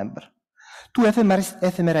out-group member. 2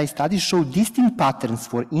 fMRI studies show distinct patterns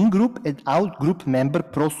for in-group and out-group member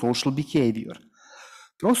pro-social behavior.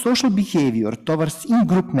 Pro-social behavior towards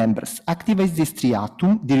in-group members activates the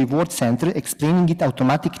striatum, the reward center, explaining its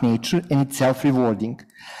automatic nature and its self-rewarding.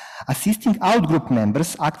 Assisting out-group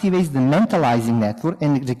members activates the mentalizing network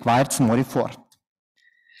and requires more effort.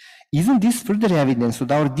 Isn't this further evidence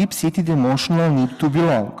of our deep-seated emotional need to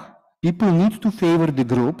belong? People need to favor the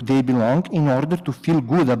group they belong in order to feel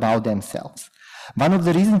good about themselves. One of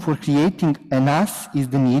the reasons for creating an us is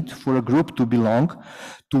the need for a group to belong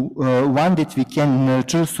to one that we can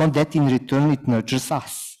nurture so that in return it nurtures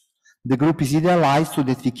us. The group is idealized so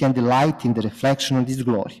that we can delight in the reflection of this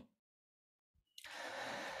glory.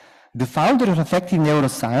 The founder of affective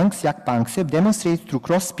neuroscience, Jaak Panksepp, demonstrates through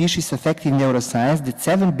cross-species affective neuroscience that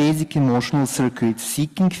 7 basic emotional circuits,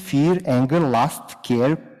 seeking, fear, anger, lust,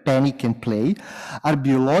 care, panic, and play, are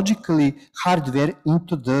biologically hardwired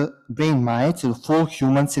into the brain minds of all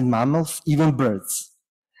humans and mammals, even birds.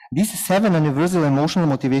 These 7 universal emotional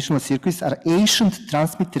motivational circuits are ancient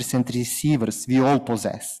transmitters and receivers we all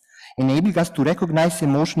possess, enabling us to recognize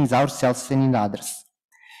emotions in ourselves and in others.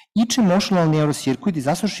 Each emotional neurocircuit is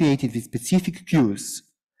associated with specific cues,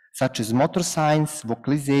 such as motor signs,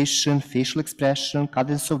 vocalization, facial expression,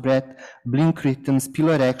 cadence of breath, blink rhythms,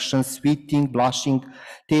 pillar actions, sweating, blushing,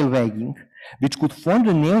 tail wagging, which could form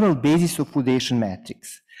the neural basis of foundation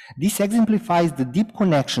matrix. This exemplifies the deep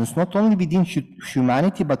connections not only within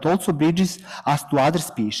humanity but also bridges us to other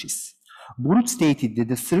species. Burut stated that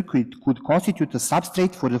the circuit could constitute a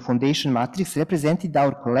substrate for the foundation matrix representing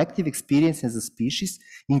our collective experience as a species,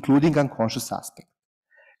 including unconscious aspect.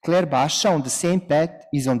 Claire Basha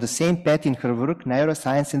is on the same path in her work,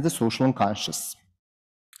 Neuroscience and the Social Unconscious.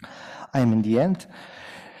 I am in the end.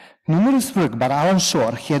 Numerous work by Alan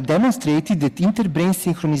Shore have demonstrated that interbrain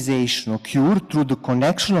synchronization occurs through the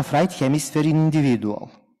connection of right hemisphere in individual.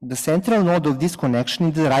 The central node of this connection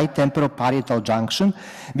is the right temporal parietal junction,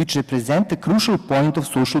 which represents a crucial point of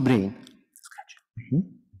social brain.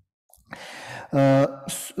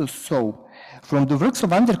 From the works of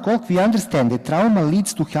Van der Kolk, we understand that trauma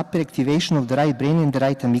leads to hyperactivation of the right brain and the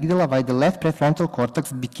right amygdala, while the left prefrontal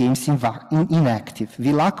cortex becomes inactive.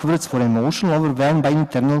 We lack words for emotion, overwhelmed by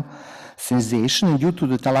internal sensation, and due to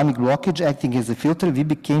the thalamic blockage acting as a filter, we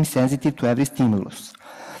became sensitive to every stimulus.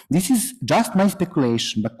 This is just my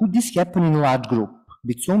speculation, but could this happen in a large group?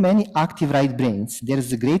 With so many active right brains, there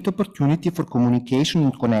is a great opportunity for communication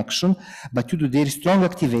and connection, but due to their strong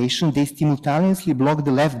activation, they simultaneously block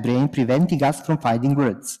the left brain, preventing us from finding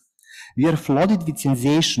words. We are flooded with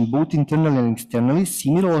sensation, both internally and externally,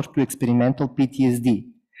 similar to experimental PTSD.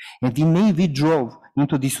 And we may withdraw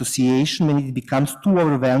into dissociation when it becomes too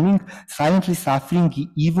overwhelming, silently suffering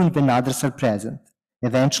even when others are present.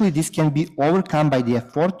 Eventually, this can be overcome by the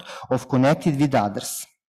effort of connecting with others.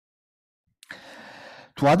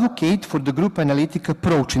 To advocate for the group analytic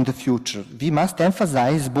approach in the future, we must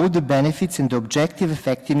emphasize both the benefits and the objective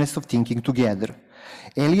effectiveness of thinking together.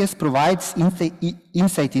 Elias provides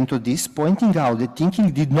insight into this, pointing out that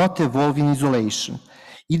thinking did not evolve in isolation.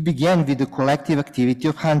 It began with the collective activity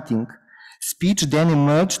of hunting. Speech then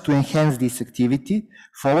emerged to enhance this activity,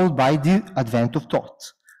 followed by the advent of thought.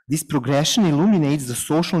 This progression illuminates the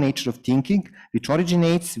social nature of thinking, which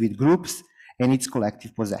originates with groups and its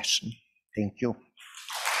collective possession. Thank you.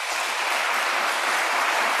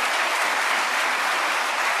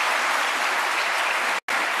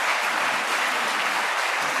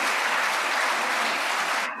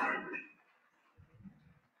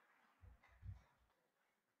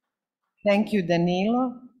 Thank you,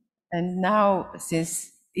 Danilo. And now,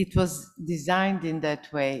 since it was designed in that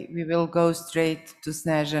way, we will go straight to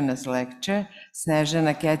Snežana's lecture.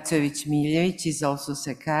 Snežana Kecojević Miljević is also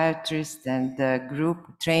psychiatrist and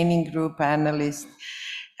training group analyst,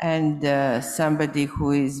 and somebody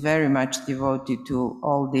who is very much devoted to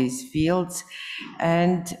all these fields,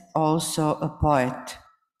 and also a poet.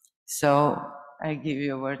 So I give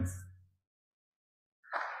you words.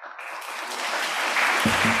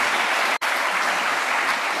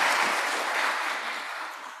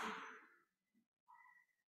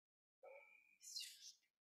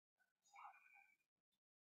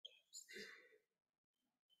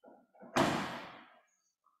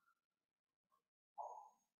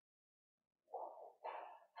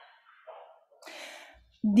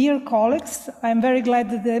 Dear colleagues, I'm very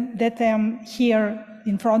glad that I am here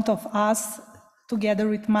in front of us, together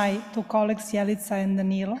with my two colleagues, Jelica and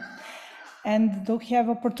Danilo, and to have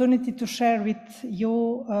opportunity to share with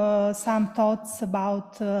you some thoughts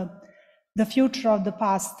about the future of the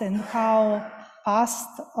past and how past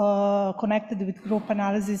connected with group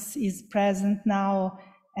analysis is present now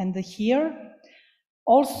and here.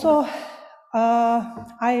 Also,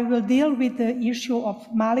 I will deal with the issue of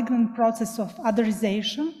malignant process of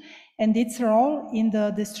otherization and its role in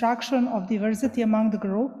the destruction of diversity among the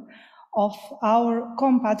group of our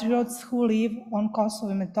compatriots who live on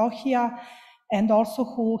Kosovo and Metohija and also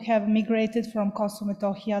who have migrated from Kosovo and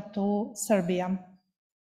Metohija to Serbia.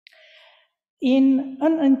 In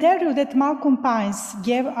an interview that Malcolm Pines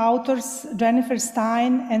gave authors Jennifer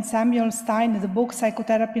Stein and Samuel Stein in the book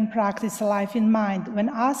Psychotherapy in Practice, A Life in Mind, when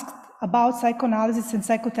asked about psychoanalysis and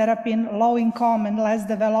psychotherapy in low-income and less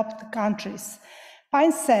developed countries.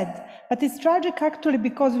 Pine said, but it's tragic actually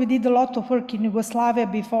because we did a lot of work in Yugoslavia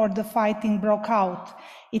before the fighting broke out.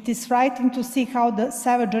 It is frightening to see how the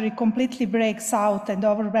savagery completely breaks out and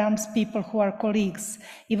overwhelms people who are colleagues,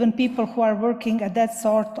 even people who are working at that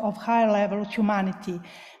sort of higher level of humanity.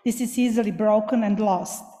 This is easily broken and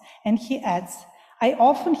lost. And he adds, I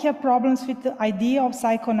often have problems with the idea of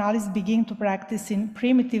psychoanalysts beginning to practice in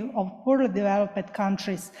primitive or poorly developed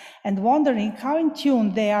countries and wondering how in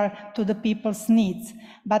tune they are to the people's needs,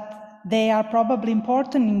 but they are probably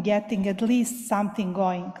important in getting at least something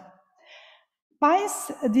going.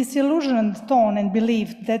 Pine's disillusioned tone and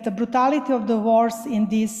belief that the brutality of the wars in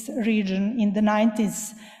this region in the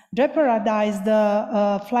 90s jeopardized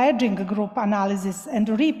the fledgling group analysis and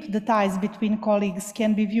rip the ties between colleagues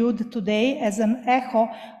can be viewed today as an echo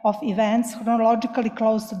of events chronologically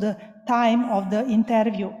close to the time of the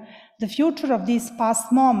interview. The future of this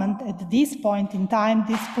past moment at this point in time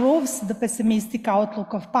disproves the pessimistic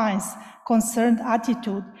outlook of Pine's concerned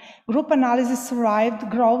attitude. Group analysis survived,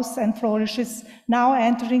 grows, and flourishes, now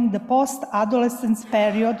entering the post-adolescence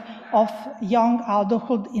period of young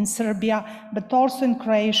adulthood in Serbia, but also in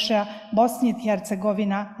Croatia, Bosnia and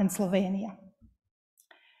Herzegovina, and Slovenia.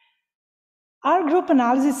 Are group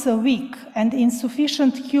analysis a weak and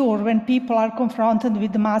insufficient cure when people are confronted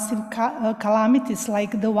with massive calamities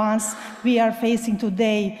like the ones we are facing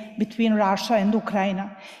today between Russia and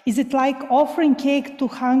Ukraine? Is it like offering cake to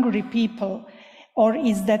hungry people? Or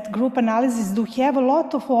is that group analysis do have a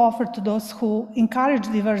lot of offer to those who encourage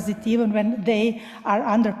diversity even when they are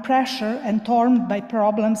under pressure and torn by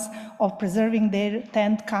problems of preserving their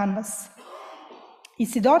tent canvas?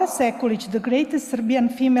 Isidora Sekulić, the greatest Serbian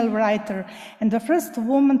female writer and the first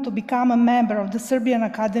woman to become a member of the Serbian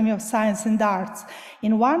Academy of Science and Arts,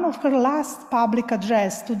 in one of her last public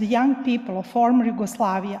address to the young people of former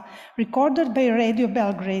Yugoslavia, recorded by Radio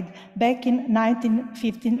Belgrade back in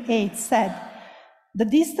 1958, said, The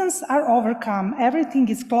distance are overcome, everything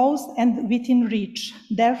is close and within reach.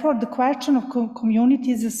 Therefore, the question of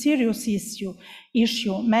community is a serious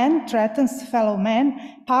issue. Man threatens fellow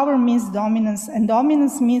man, power means dominance, and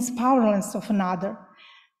dominance means powerlessness of another.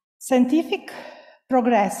 Scientific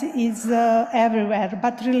progress is everywhere,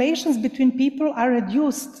 but relations between people are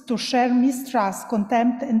reduced to share mistrust,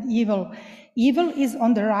 contempt, and evil. Evil is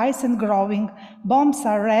on the rise and growing. Bombs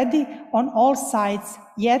are ready on all sides,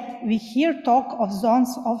 yet we hear talk of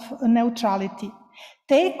zones of neutrality.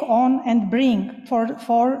 Take on and bring for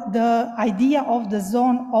the idea of the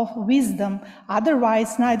zone of wisdom.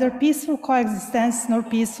 Otherwise, neither peaceful coexistence nor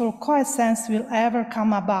peaceful quiescence will ever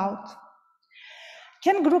come about.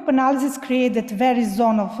 Can group analysis create that very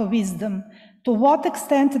zone of wisdom? To what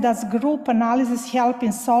extent does group analysis help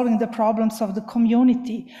in solving the problems of the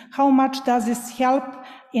community? How much does this help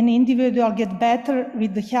an individual get better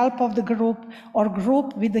with the help of the group, or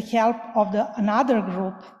group with the help of another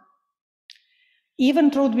group?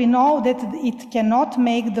 Even though we know that it cannot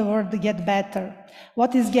make the world get better.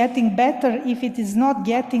 What is getting better if it is not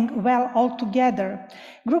getting well altogether?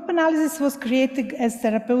 Group analysis was created as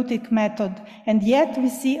therapeutic method, and yet we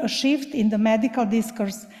see a shift in the medical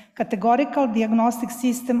discourse, categorical diagnostic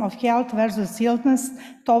system of health versus illness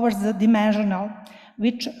towards the dimensional,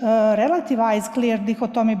 which relativize clear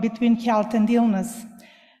dichotomy between health and illness.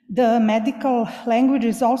 The medical language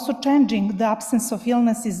is also changing. The absence of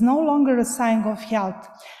illness is no longer a sign of health,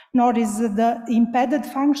 nor is the impeded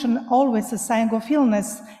function always a sign of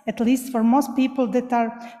illness, at least for most people that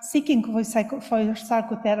are seeking for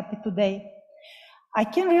psychotherapy today. I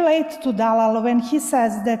can relate to Danilo when he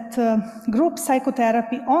says that group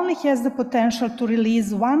psychotherapy only has the potential to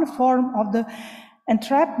release one form of the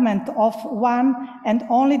entrapment of one and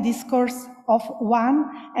only discourse of one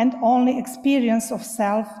and only experience of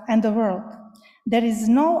self and the world. There is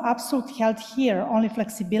no absolute health here, only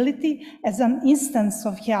flexibility as an instance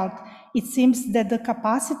of health. It seems that the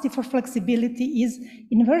capacity for flexibility is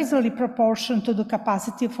inversely proportional to the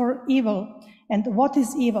capacity for evil. And what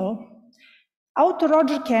is evil? Author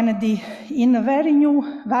Roger Kennedy, in a very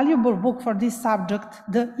new, valuable book for this subject,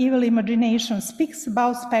 The Evil Imagination, speaks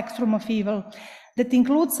about spectrum of evil that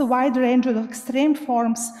includes a wide range of extreme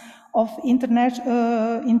forms of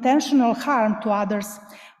intentional harm to others,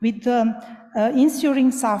 with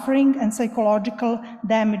ensuing suffering and psychological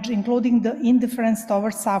damage, including the indifference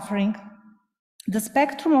towards suffering. The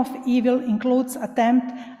spectrum of evil includes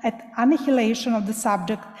attempt at annihilation of the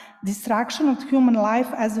subject, destruction of human life,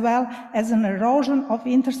 as well as an erosion of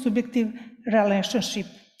intersubjective relationship.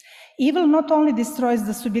 Evil not only destroys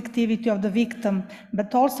the subjectivity of the victim,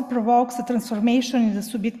 but also provokes a transformation in the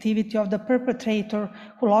subjectivity of the perpetrator,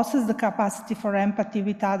 who loses the capacity for empathy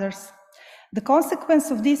with others. The consequence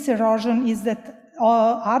of this erosion is that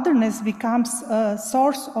otherness becomes a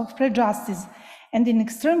source of prejudice, and in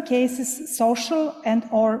extreme cases, social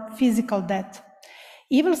and/or physical death.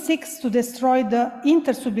 Evil seeks to destroy the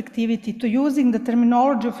intersubjectivity, to using the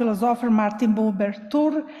terminology of philosopher Martin Buber,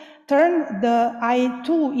 to turn the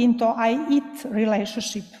I-too into I-it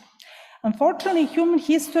relationship. Unfortunately, human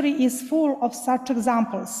history is full of such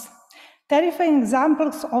examples. Terrifying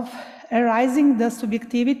examples of arising the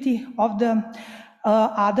subjectivity of the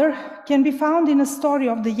other can be found in a story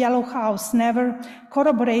of the Yellow House, never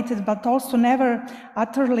corroborated but also never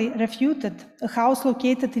utterly refuted, a house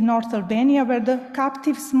located in North Albania where the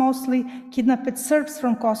captives, mostly kidnapped Serbs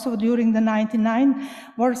from Kosovo during the 1999,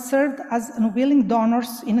 were served as unwilling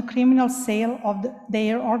donors in a criminal sale of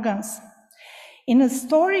their organs. In a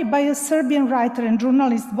story by a Serbian writer and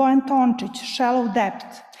journalist Bojan Tončić, Shallow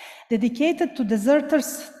Depth, dedicated to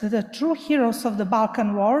deserters, to the true heroes of the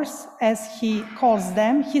Balkan Wars, as he calls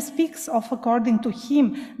them, he speaks of, according to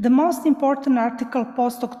him, the most important article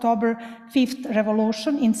post-October 5th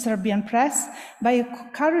revolution in Serbian press by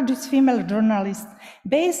a courageous female journalist,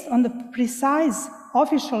 based on the precise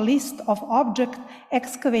official list of objects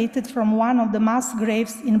excavated from one of the mass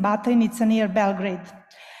graves in Batajnica near Belgrade.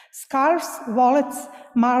 Scarves, wallets,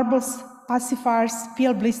 marbles, pacifiers,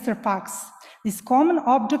 peel blister packs. These common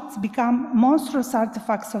objects become monstrous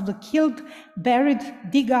artifacts of the killed, buried,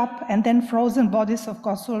 dig up, and then frozen bodies of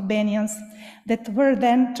Kosovo Albanians that were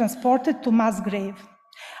then transported to mass grave.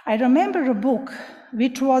 I remember a book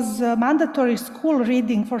which was mandatory school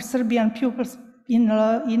reading for Serbian pupils in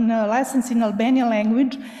lessons in Albanian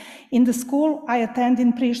language in the school I attend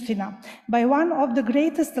in Pristina, by one of the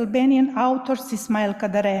greatest Albanian authors, Ismail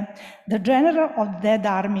Kadare, the general of the Dead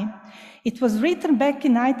Army. It was written back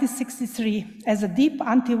in 1963 as a deep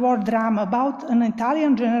anti-war drama about an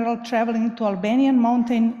Italian general traveling to Albanian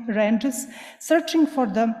mountain ranges, searching for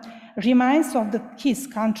the remains of his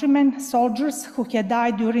countrymen, soldiers who had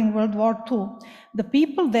died during World War II. The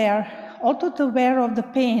people there, although aware of the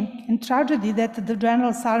pain and tragedy that the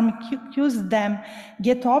general's army accused them,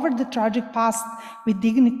 get over the tragic past with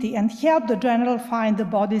dignity and help the general find the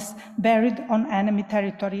bodies buried on enemy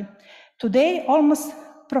territory. Today, almost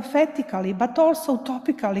prophetically, but also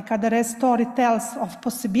utopically, Kadare story tells of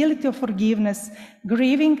possibility of forgiveness,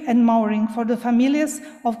 grieving and mourning for the families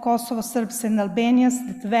of Kosovo Serbs and Albanians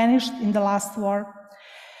that vanished in the last war.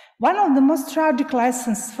 One of the most tragic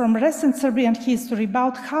lessons from recent Serbian history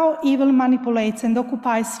about how evil manipulates and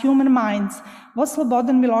occupies human minds was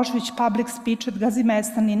Slobodan Milošević's public speech at GASi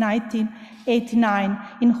Mestan in 1989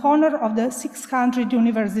 in honor of the 600th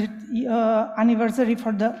anniversary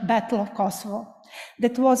for the Battle of Kosovo.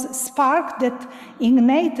 That was a spark that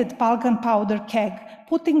ignited Balkan powder keg,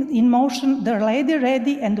 putting in motion the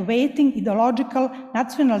ready and waiting ideological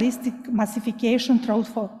nationalistic massification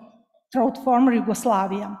throughout former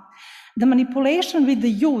Yugoslavia. The manipulation with the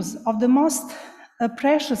use of the most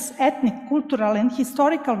precious ethnic, cultural, and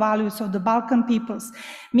historical values of the Balkan peoples,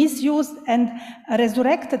 misused and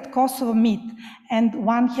resurrected Kosovo myth on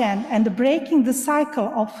one hand, and breaking the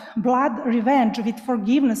cycle of blood revenge with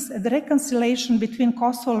forgiveness and reconciliation between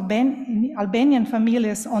Kosovo Albanian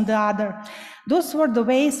families on the other. Those were the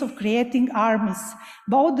ways of creating armies.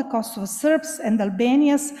 Both the Kosovo Serbs and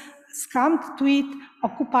Albanians succumbed to it,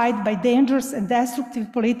 occupied by dangerous and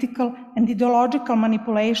destructive political and ideological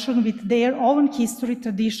manipulation with their own history,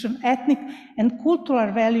 tradition, ethnic and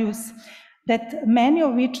cultural values, that many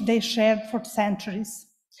of which they shared for centuries.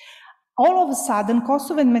 All of a sudden,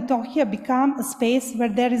 Kosovo and Metohija become a space where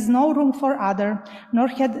there is no room for other, nor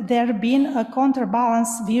had there been a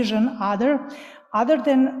counterbalance vision other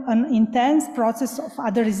than an intense process of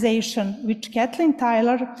otherization, which Kathleen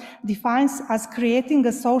Tyler defines as creating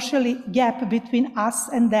a social gap between us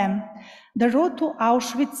and them. The road to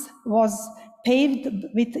Auschwitz was paved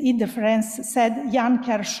with indifference, said Jan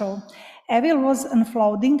Kershaw. Evil was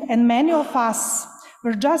unfolding, and many of us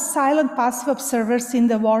were just silent, passive observers in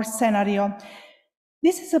the war scenario.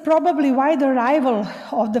 This is probably why the arrival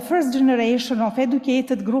of the first generation of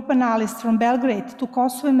educated group analysts from Belgrade to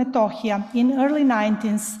Kosovo and Metohija in early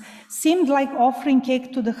 19th seemed like offering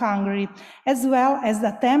cake to the hungry, as well as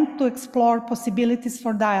the attempt to explore possibilities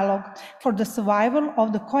for dialogue, for the survival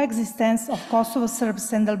of the coexistence of Kosovo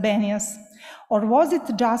Serbs and Albanians. Or was it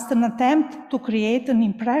just an attempt to create an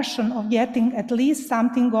impression of getting at least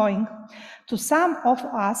something going? To some of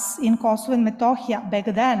us in Kosovo and Metohija back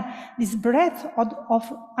then, this breath of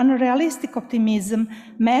unrealistic optimism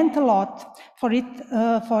meant a lot, for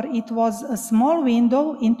it was a small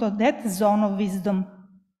window into that zone of wisdom.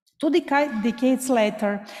 2 decades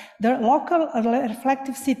later, the local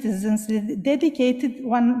reflective citizens dedicated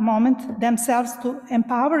one moment themselves to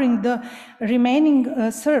empowering the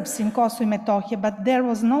remaining Serbs in Kosovo and Metohija, but there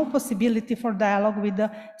was no possibility for dialogue with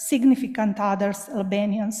the significant others,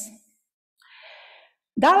 Albanians.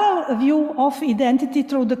 Dala's view of identity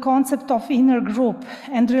through the concept of inner group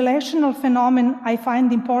and relational phenomenon I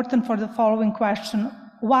find important for the following question,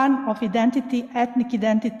 one of identity, ethnic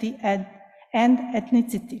identity, and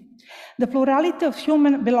ethnicity. The plurality of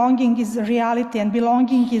human belonging is a reality, and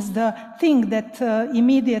belonging is the thing that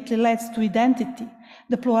immediately leads to identity.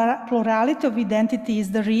 The plurality of identity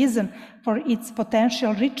is the reason for its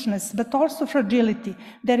potential richness, but also fragility.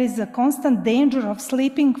 There is a constant danger of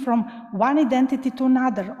slipping from one identity to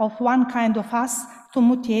another, of one kind of us to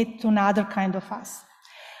mutate to another kind of us.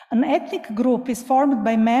 An ethnic group is formed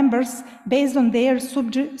by members based on their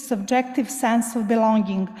subjective sense of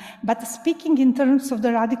belonging, but speaking in terms of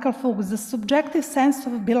the radical focus, the subjective sense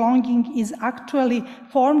of belonging is actually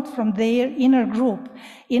formed from their inner group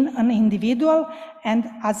in an individual, and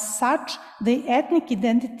as such, the ethnic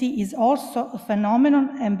identity is also a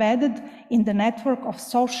phenomenon embedded in the network of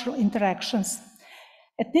social interactions.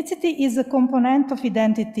 Ethnicity is a component of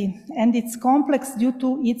identity, and it's complex due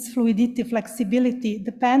to its fluidity, flexibility,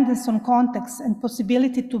 dependence on context, and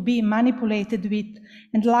possibility to be manipulated with,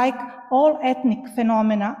 and like all ethnic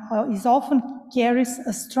phenomena, it often carries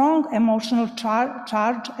a strong emotional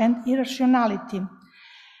charge and irrationality.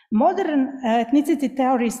 Modern ethnicity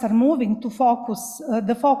theorists are moving to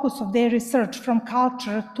the focus of their research from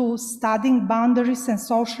culture to studying boundaries and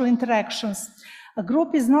social interactions. A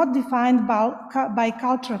group is not defined by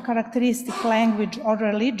cultural characteristic, language, or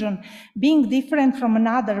religion being different from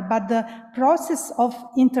another, but the process of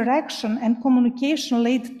interaction and communication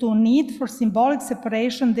lead to a need for symbolic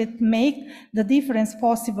separation that make the difference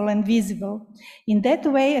possible and visible. In that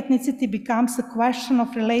way, ethnicity becomes a question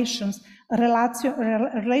of relations,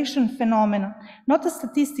 relation phenomenon, not a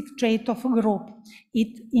statistic trait of a group.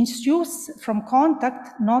 It ensues from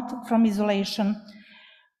contact, not from isolation.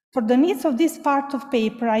 For the needs of this part of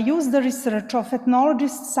paper, I used the research of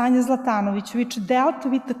ethnologist Sanja Zlatanović, which dealt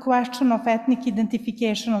with the question of ethnic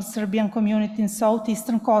identification of Serbian community in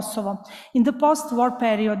southeastern Kosovo in the post-war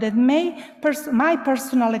period, and my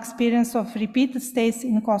personal experience of repeated stays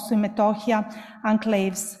in Kosovo and Metohija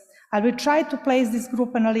enclaves. I will try to place this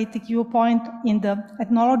group analytic viewpoint in the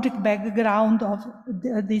ethnologic background of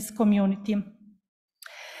this community.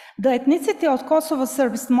 The ethnicity of Kosovo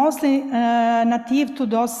Serbs is mostly native to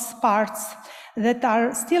those parts that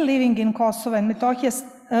are still living in Kosovo and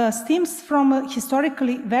Metohija stems from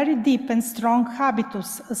historically very deep and strong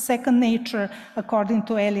habitus, a second nature, according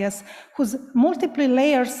to Elias, whose multiple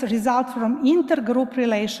layers result from intergroup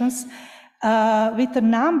relations with a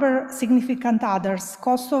number of significant others: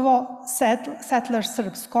 Kosovo settler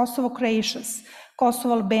Serbs, Kosovo Croatians,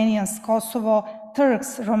 Kosovo Albanians, Kosovo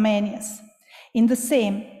Turks, Romanians. In the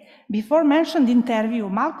same before mentioned interview,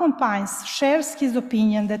 Malcolm Pines shares his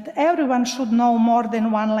opinion that everyone should know more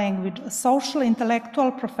than one language, a social, intellectual,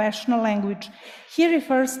 professional language. He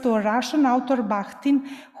refers to a Russian author Bakhtin,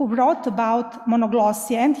 who wrote about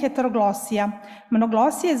monoglossia and heteroglossia.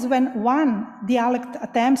 Monoglossia is when one dialect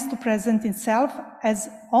attempts to present itself as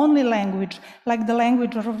only language, like the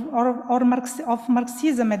language of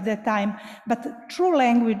Marxism at that time. But true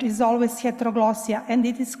language is always heteroglossia, and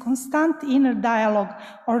it is constant inner dialogue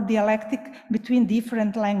or dialectic between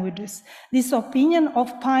different languages. This opinion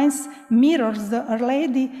of Pines mirrors the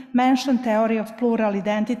already mentioned theory of plural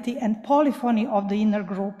identity and polyphony of the inner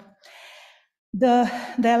group. The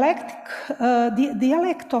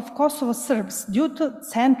dialect of Kosovo Serbs, due to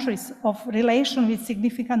centuries of relation with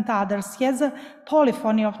significant others, has a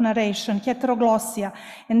polyphony of narration, heteroglossia,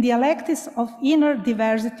 and dialect is of inner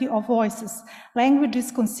diversity of voices. Language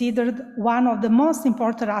is considered one of the most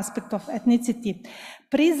important aspects of ethnicity.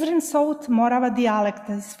 Prizren South Morava dialect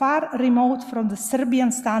is far remote from the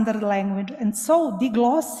Serbian standard language, and so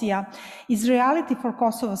diglossia is reality for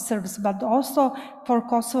Kosovo Serbs, but also for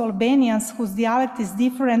Kosovo Albanians, whose dialect is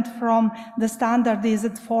different from the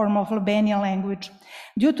standardized form of Albanian language.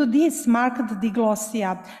 Due to this marked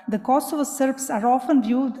diglossia, the Kosovo Serbs are often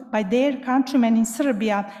viewed by their countrymen in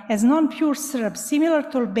Serbia as non-pure Serbs, similar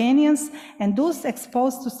to Albanians, and thus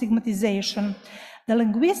exposed to stigmatization. The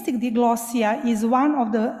linguistic diglossia is one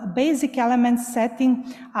of the basic elements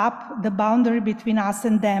setting up the boundary between us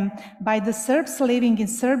and them, by the Serbs living in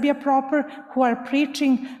Serbia proper, who are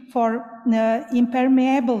preaching for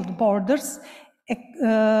impermeable borders,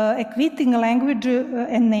 equating language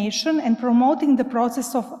and nation, and promoting the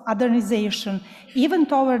process of modernization, even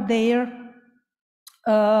toward their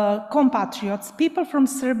compatriots. People from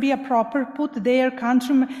Serbia proper put their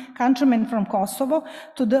countrymen from Kosovo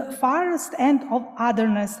to the farthest end of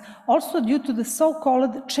otherness, also due to the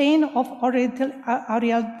so-called chain of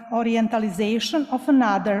orientalization of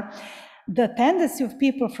another, the tendency of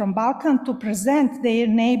people from Balkan to present their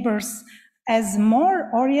neighbors as more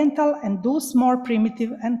oriental and thus more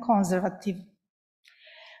primitive and conservative.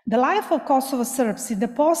 The life of Kosovo Serbs in the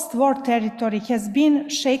post-war territory has been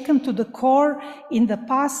shaken to the core in the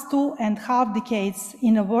past 2.5 decades.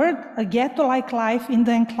 In a word, a ghetto-like life in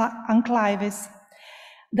the enclaves.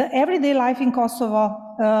 The everyday life in Kosovo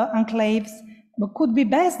enclaves could be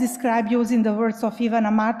best described using the words of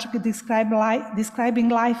Ivana Maček describing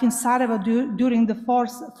life in Sarajevo during the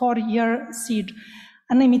four-year siege,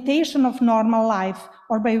 an imitation of normal life,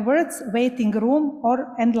 or by words waiting room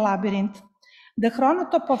and labyrinth. The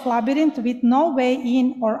chronotype of labyrinth with no way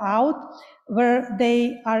in or out, where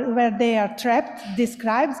they are trapped,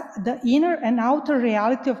 describes the inner and outer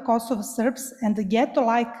reality of Kosovo Serbs and the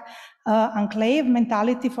ghetto-like enclave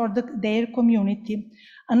mentality for their community.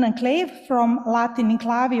 An enclave, from Latin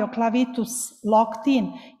enclavio, clavitus, locked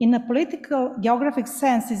in a political geographic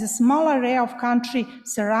sense, is a small area of country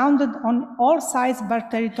surrounded on all sides by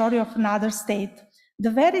territory of another state. The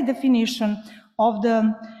very definition of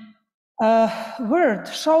the word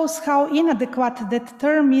shows how inadequate that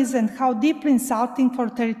term is and how deeply insulting for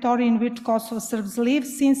territory in which Kosovo Serbs live,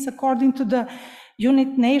 since according to the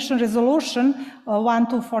United Nations Resolution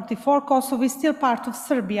 1244, Kosovo is still part of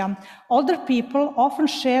Serbia. Older people often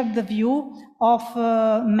share the view of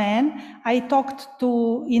men I talked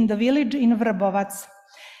to in the village in Vrbovac.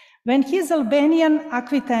 When his Albanian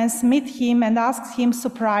acquaintance met him and asked him,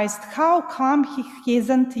 surprised, how come he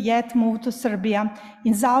hasn't yet moved to Serbia,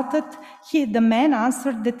 insulted, the man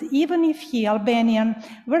answered that even if he, Albanian,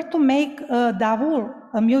 were to make a davul,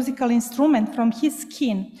 a musical instrument from his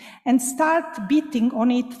skin, and start beating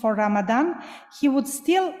on it for Ramadan, he would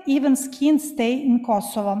still even skin stay in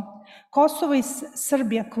Kosovo. Kosovo is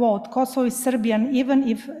Serbia, quote, Kosovo is Serbian even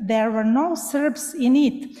if there were no Serbs in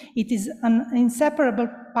it. It is an inseparable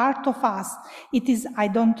part of us. It is, I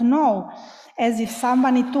don't know, as if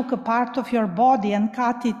somebody took a part of your body and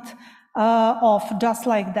cut it off just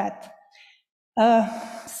like that.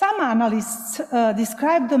 Some analysts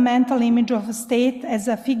describe the mental image of a state as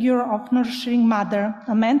a figure of nourishing mother.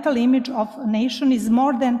 A mental image of a nation is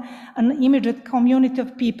more than an immediate community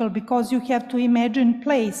of people because you have to imagine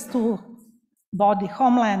place, to body,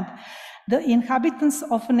 homeland. The inhabitants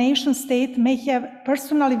of a nation state may have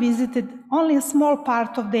personally visited only a small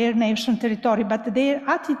part of their nation territory, but their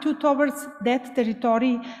attitude towards that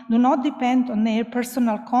territory do not depend on their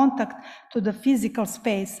personal contact to the physical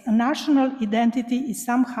space. A national identity is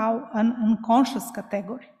somehow an unconscious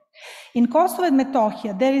category. In Kosovo and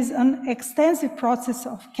Metohija, there is an extensive process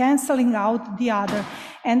of cancelling out the other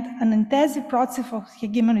and an intensive process of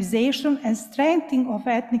hegemonization and strengthening of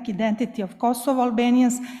ethnic identity of Kosovo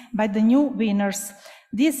Albanians by the new winners.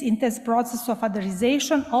 This intense process of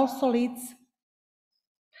otherization also leads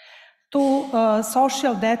to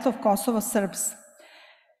social death of Kosovo Serbs.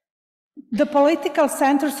 The political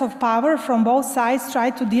centers of power from both sides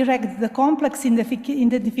try to direct the complex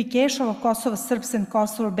identification of Kosovo Serbs and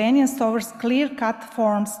Kosovo Albanians towards clear-cut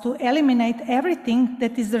forms to eliminate everything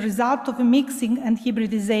that is the result of mixing and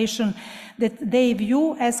hybridization that they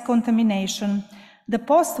view as contamination. The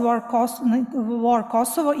post-war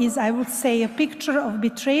Kosovo is, I would say, a picture of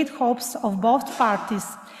betrayed hopes of both parties.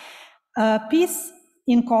 Peace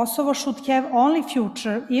in Kosovo should have only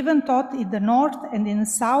future, even thought in the north and in the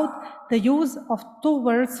south, the use of two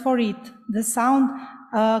words for it, that sound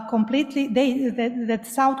completely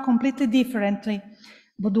differently.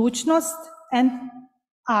 Budućnost and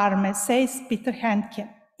arme, says Peter Handke.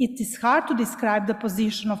 It is hard to describe the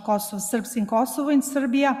position of Kosovo Serbs in Kosovo and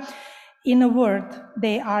Serbia in a word.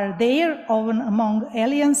 They are their own among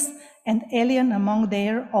aliens and alien among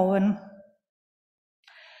their own.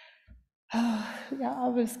 Yeah, I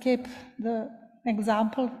will skip the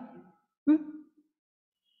example.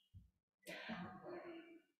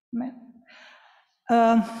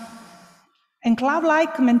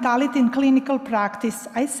 Enclave-like mentality in clinical practice.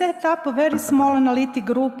 I set up a very small analytic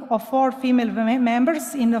group of 4 female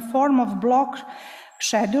members in the form of block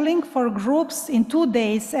scheduling for groups in 2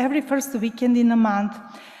 days, every first weekend in a month,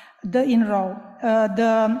 in row.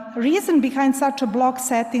 The reason behind such a block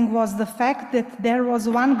setting was the fact that there was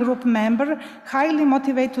one group member highly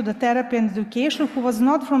motivated to the therapy and education who was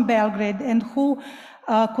not from Belgrade and who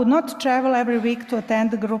could not travel every week to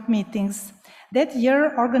attend the group meetings. That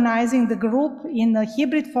year, organizing the group in a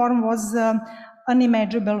hybrid form was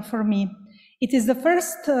unimaginable for me. It is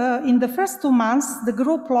in the first 2 months, the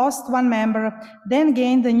group lost 1 member, then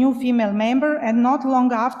gained a new female member, and not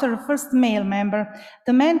long after, a first male member.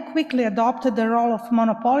 The man quickly adopted the role of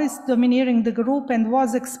monopolist, domineering the group, and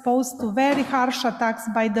was exposed to very harsh attacks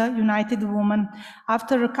by the United Woman.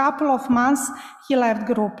 After a couple of months, he left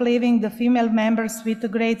group, leaving the female members with a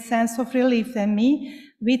great sense of relief and me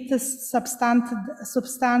with a substantial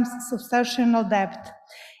debt.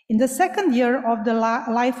 In the second year of the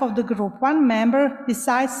life of the group, one member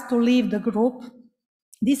decides to leave the group,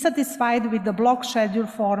 dissatisfied with the block schedule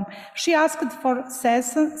form. She asked for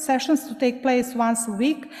sessions to take place once a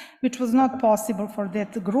week, which was not possible for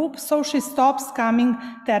that group, so she stops coming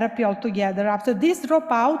therapy altogether. After this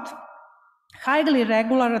dropout, highly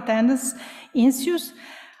regular attendance ensues.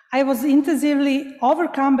 I was intensively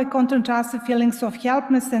overcome by contrasting feelings of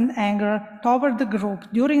helplessness and anger toward the group.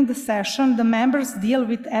 During the session, the members deal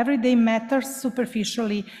with everyday matters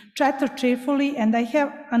superficially, chatter cheerfully, and I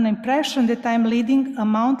have an impression that I'm leading a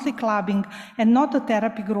monthly clubbing and not a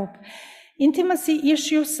therapy group. Intimacy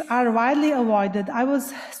issues are widely avoided. I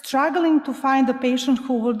was struggling to find a patient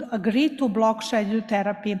who would agree to block schedule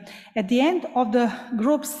therapy. At the end of the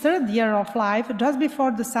group's 3rd year of life, just before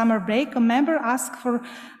the summer break, a member asked for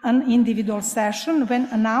an individual session when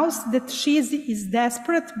announced that she is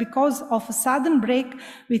desperate because of a sudden break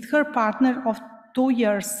with her partner of 2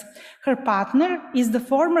 years. Her partner is the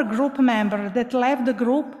former group member that left the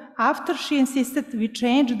group after she insisted we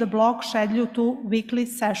change the block schedule to weekly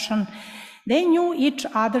session. They knew each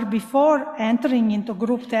other before entering into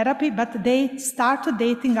group therapy, but they started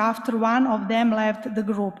dating after one of them left the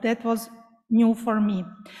group. That was new for me.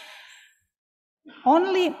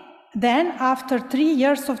 Only Then, after 3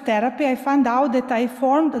 years of therapy, I found out that I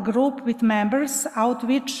formed a group with members, out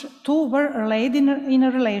which 2 were laid in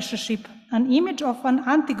a relationship. An image of an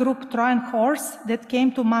anti-group Trojan horse that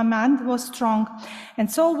came to my mind was strong, and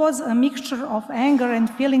so was a mixture of anger and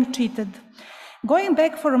feeling cheated. Going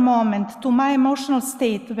back for a moment to my emotional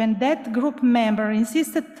state when that group member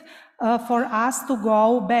insisted for us to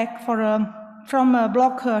go back from a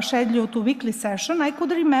block schedule to weekly session, I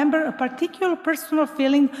could remember a particular personal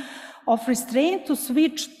feeling of restraint to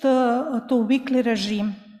switch to weekly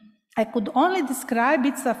regime. I could only describe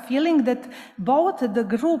it as a feeling that both the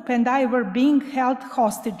group and I were being held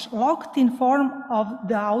hostage, locked in form of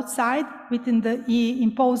the outside within the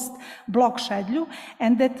imposed block schedule,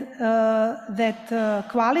 and that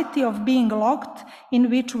quality of being locked in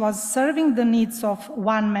which was serving the needs of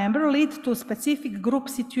one member led to a specific group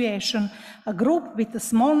situation, a group with a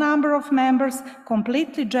small number of members,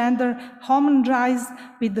 completely gender homogenized,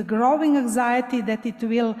 with the growing anxiety that it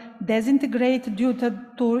will disintegrate due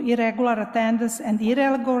to irregular attendance, and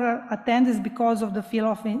irregular attendance because of the feel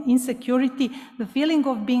of insecurity, the feeling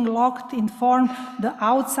of being locked in form, the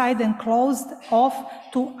outside and closed off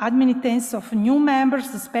to admittance of new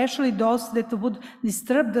members, especially those that would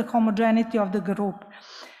disturb the homogeneity of the group.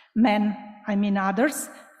 Men, I mean others,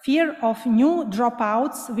 fear of new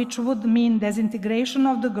dropouts, which would mean disintegration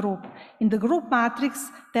of the group. In the group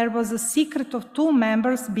matrix, there was a secret of 2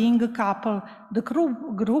 members being a couple. The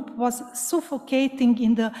group was suffocating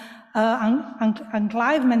in the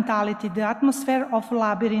enclave mentality, the atmosphere of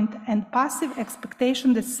labyrinth, and passive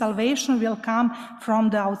expectation that salvation will come from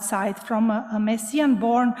the outside, from a messiah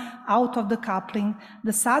born out of the coupling.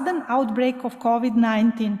 The sudden outbreak of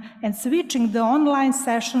COVID-19 and switching the online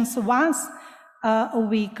sessions once a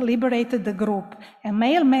week liberated the group. A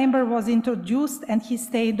male member was introduced and he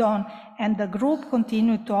stayed on, and the group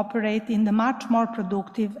continued to operate in a much more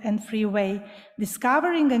productive and free way.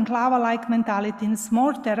 Discovering enclave-like mentality in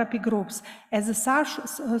small therapy groups as a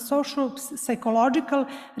social psychological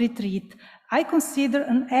retreat, I consider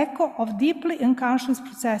an echo of deeply unconscious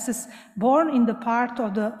processes born in the part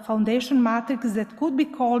of the foundation matrix that could be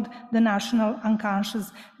called the national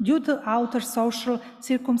unconscious due to outer social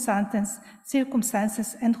circumstances,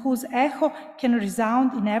 and whose echo can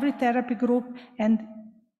resound in every therapy group and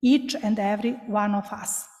each and every one of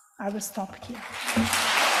us. I will stop here.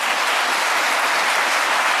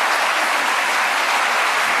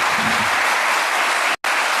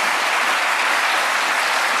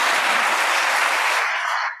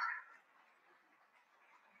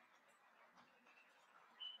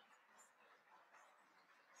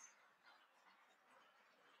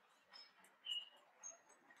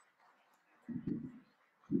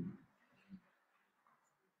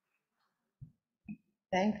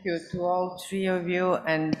 Thank you to all 3 of you,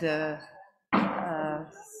 and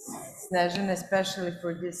Snežana, especially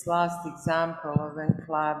for this last example of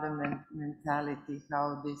enclave mentality,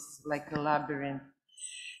 how this like a labyrinth.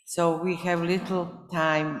 So we have little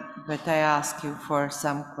time, but I ask you for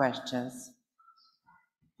some questions.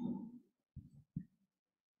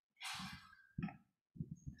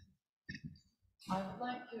 I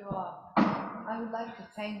would like to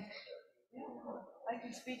thank. I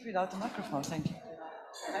can speak without a microphone, thank you.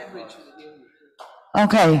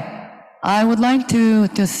 Okay, I would like to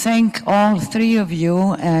thank all 3 of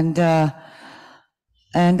you, and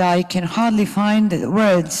I can hardly find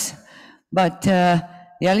words, but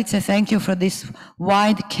Jelica, thank you for this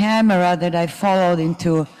wide camera that I followed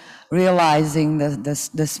into realizing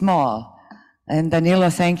the small, and Danilo,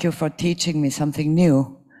 thank you for teaching me something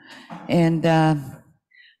new, and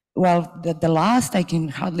well, the last I can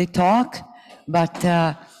hardly talk, but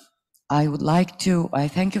I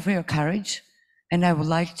thank you for your courage, and I would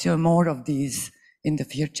like to more of these in the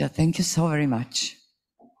future. Thank you so very much.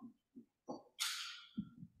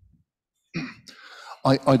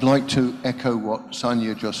 I'd like to echo what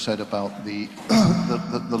Sanja just said about the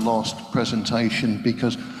last presentation,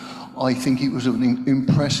 because I think it was an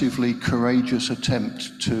impressively courageous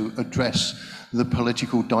attempt to address the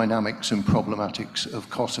political dynamics and problematics of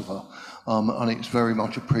Kosovo, and it's very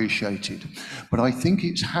much appreciated. But I think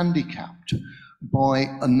it's handicapped by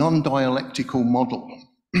a non-dialectical model,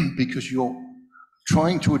 because you're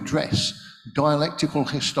trying to address dialectical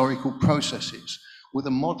historical processes with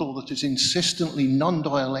a model that is insistently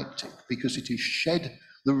non-dialectic, because it has shed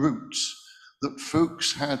the roots that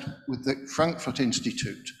Fuchs had with the Frankfurt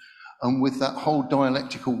Institute and with that whole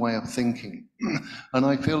dialectical way of thinking. And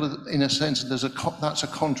I feel that in a sense that's a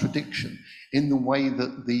contradiction in the way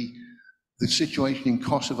that the the situation in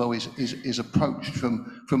Kosovo is approached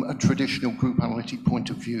from a traditional group analytic point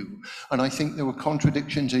of view. And I think there were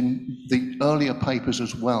contradictions in the earlier papers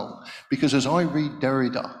as well, because as I read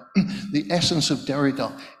Derrida, the essence of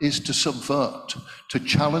Derrida is to subvert, to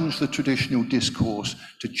challenge the traditional discourse,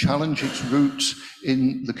 to challenge its roots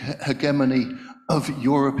in the hegemony of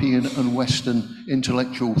European and Western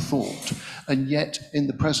intellectual thought. And yet, in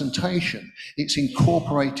the presentation, it's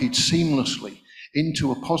incorporated seamlessly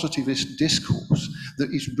into a positivist discourse that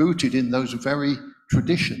is rooted in those very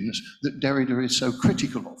traditions that Derrida is so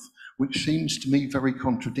critical of, which seems to me very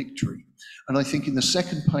contradictory. And I think in the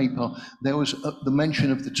second paper, there was the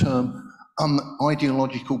mention of the term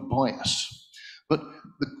ideological bias. But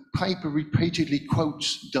the paper repeatedly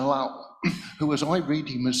quotes Danilo, who, as I read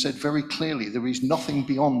him, has said very clearly, there is nothing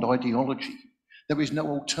beyond ideology. There is no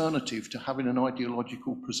alternative to having an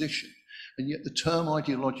ideological position. And yet the term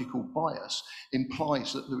ideological bias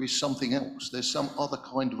implies that there is something else. There's some other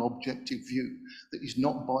kind of objective view that is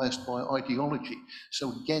not biased by ideology.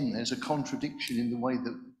 So again, there's a contradiction in the way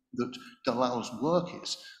that Dalilo's work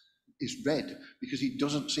is read, because it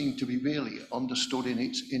doesn't seem to be really understood in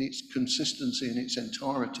its consistency, in its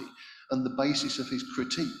entirety. And the basis of his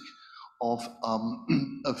critique of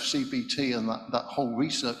CBT and that whole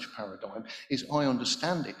research paradigm, is, I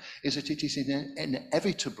understand it, is that it is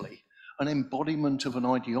inevitably an embodiment of an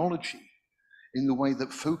ideology in the way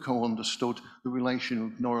that Foucault understood the relation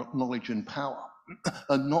of knowledge and power,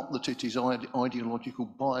 and not that it is ideologically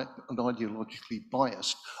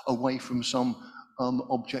biased away from some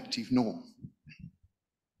objective norm.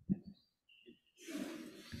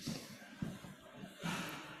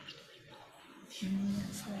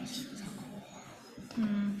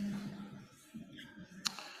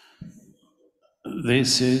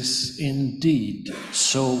 This is indeed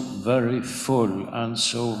so very full and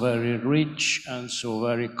so very rich and so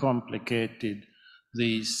very complicated,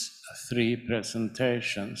 these three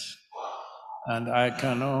presentations, and I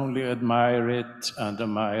can only admire it and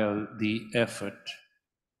admire the effort.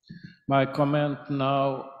 My comment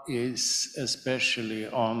now is especially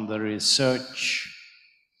on the research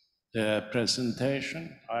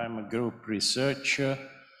presentation. I'm a group researcher,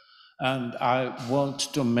 and I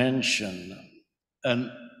want to mention a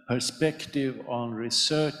perspective on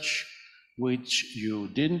research which you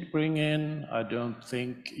didn't bring in. I don't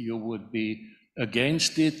think you would be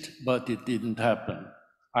against it, but it didn't happen.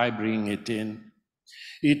 I bring it in.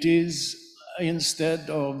 It is,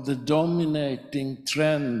 instead of the dominating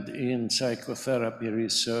trend in psychotherapy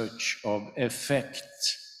research of effect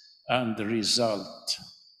and the result,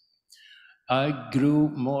 I grew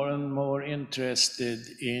more and more interested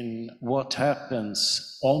in what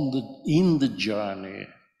happens in the journey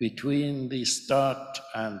between the start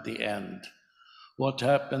and the end. What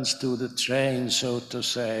happens to the train, so to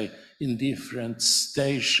say, in different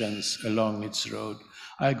stations along its road.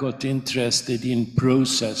 I got interested in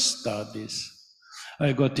process studies.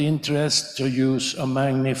 I got interested to use a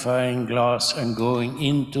magnifying glass and going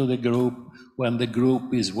into the group when the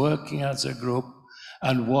group is working as a group,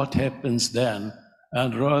 and what happens then.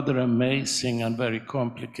 And rather amazing and very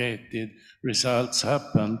complicated results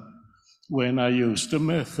happen when I used a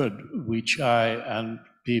method which I and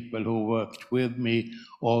people who worked with me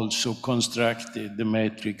also constructed, the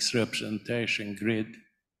matrix representation grid.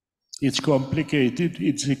 It's complicated,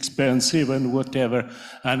 it's expensive and whatever,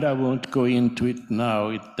 and I won't go into it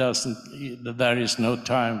now. There is no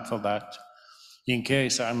time for that. In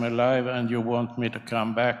case I'm alive and you want me to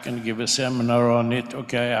come back and give a seminar on it,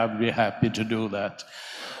 okay, I'll be happy to do that.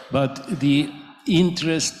 But the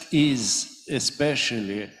interest is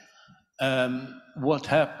especially what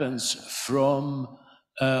happens from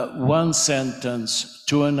one sentence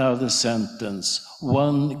to another sentence,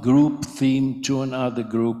 one group theme to another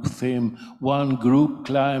group theme, one group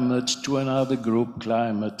climate to another group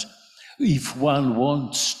climate. If one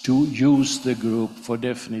wants to use the group for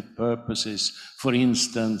definite purposes, for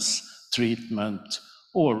instance, treatment,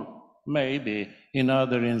 or maybe in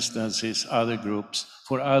other instances, other groups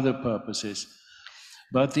for other purposes.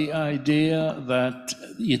 But the idea that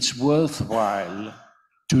it's worthwhile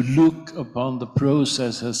to look upon the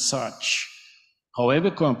process as such,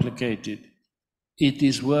 however complicated, it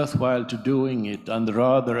is worthwhile to doing it, and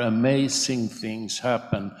rather amazing things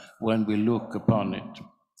happen when we look upon it.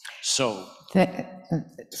 So,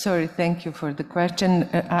 sorry, thank you for the question.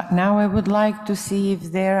 Now I would like to see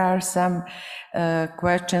if there are some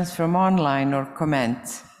questions from online or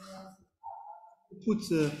comments. Put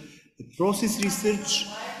the process research.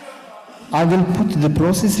 I will put the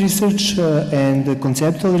process research and the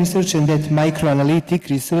conceptual research and that microanalytic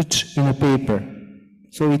research in a paper.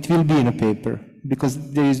 So it will be in a paper.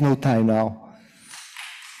 because there is no time now.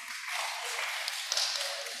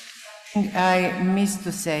 I missed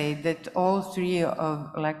to say that all three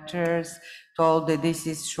of lecturers told that this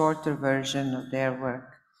is shorter version of their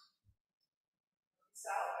work.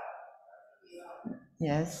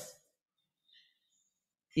 Yes.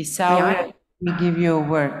 Isaura, we give you a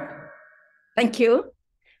word. Thank you.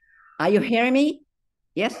 Are you hearing me?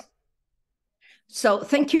 Yes? So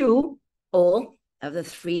thank you all of the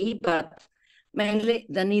three, but mainly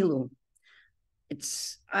Danilo.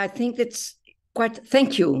 I think it's quite,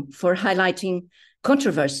 thank you for highlighting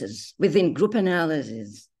controversies within group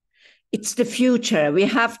analysis. It's the future. We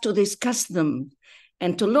have to discuss them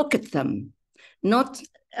and to look at them, not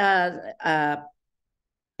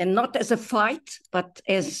and not as a fight, but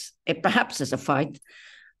as perhaps as a fight.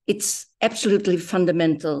 It's absolutely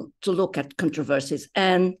fundamental to look at controversies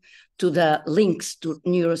and to the links to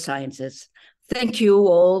neurosciences. Thank you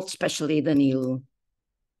all, especially Danilo.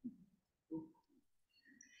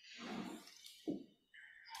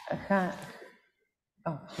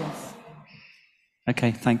 Oh, yes.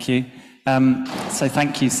 Okay, thank you. So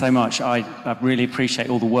thank you so much. I really appreciate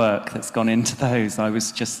all the work that's gone into those. I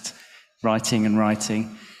was just writing and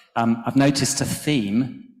writing. I've noticed a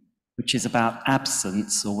theme, which is about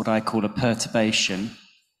absence, or what I call a perturbation.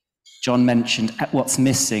 John mentioned what's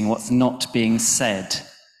missing, what's not being said,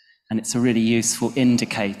 and it's a really useful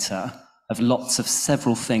indicator of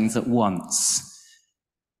several things at once.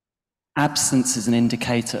 Absence is an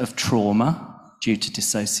indicator of trauma due to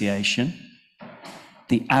dissociation.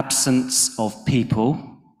 The absence of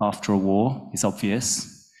people after a war is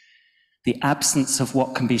obvious. The absence of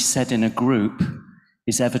what can be said in a group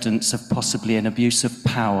is evidence of possibly an abuse of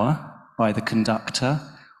power by the conductor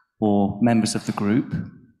or members of the group.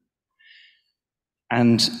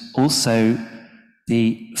 And also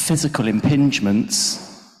the physical impingements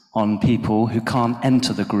on people who can't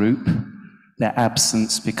enter the group, their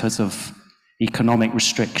absence because of economic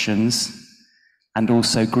restrictions, and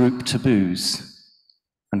also group taboos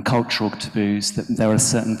and cultural taboos, that there are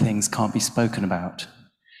certain things can't be spoken about.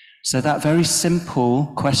 So that very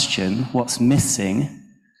simple question, what's missing,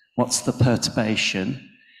 what's the perturbation?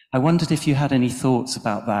 I wondered if you had any thoughts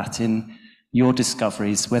about that in your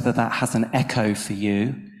discoveries, whether that has an echo for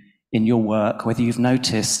you in your work, whether you've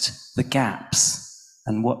noticed the gaps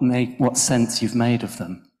and what sense you've made of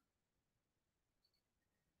them.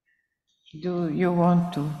 Do you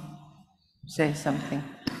want to say something?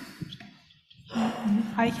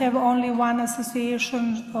 I have only one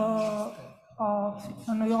association on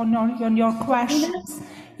your questions.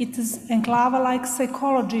 It is enclave-like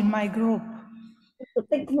psychology in my group.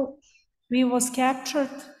 We was captured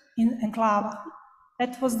in enclave.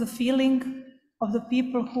 That was the feeling of the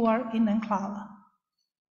people who are in enclave.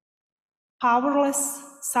 Powerless,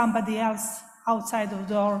 somebody else outside of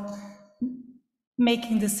the door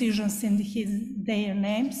making decisions in their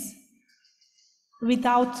names,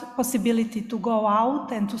 without possibility to go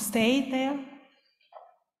out and to stay there,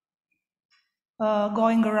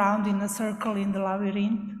 going around in a circle in the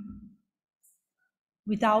labyrinth,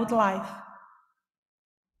 without life.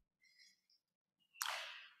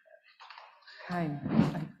 I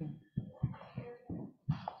think.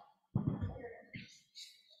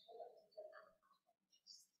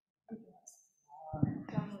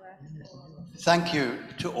 Thank you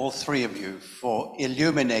to all three of you for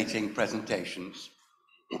illuminating presentations.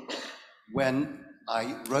 When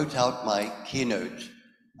I wrote out my keynote,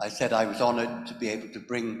 I said I was honored to be able to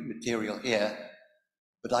bring material here,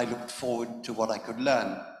 but I looked forward to what I could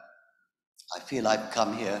learn. I feel I've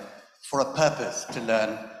come here for a purpose to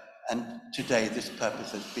learn, and today this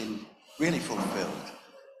purpose has been really fulfilled.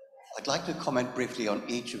 I'd like to comment briefly on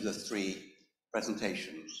each of the three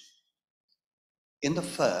presentations. In the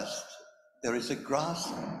first, there is a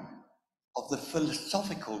grasp of the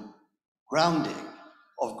philosophical grounding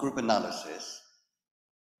of group analysis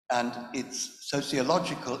and its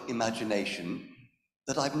sociological imagination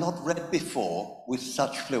that I've not read before with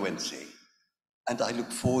such fluency. And I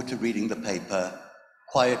look forward to reading the paper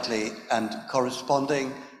quietly and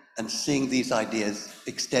corresponding and seeing these ideas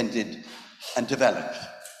extended and developed.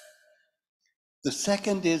 The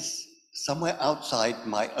second is somewhere outside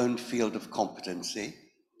my own field of competency,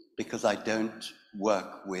 because I don't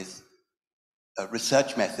work with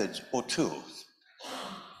research methods or tools.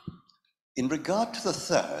 In regard to the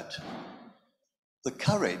third, the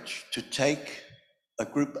courage to take a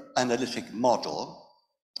group analytic model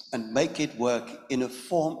and make it work in a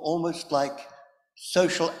form almost like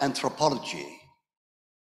social anthropology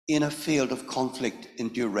in a field of conflict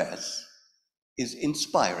and duress is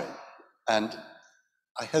inspiring, and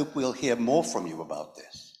I hope we'll hear more from you about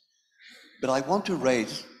this. But I want to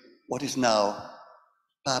raise what is now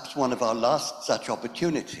perhaps one of our last such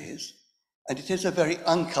opportunities, and it is a very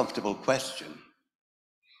uncomfortable question.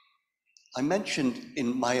 I mentioned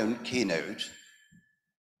in my own keynote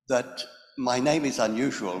that my name is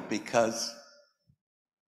unusual because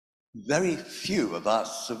very few of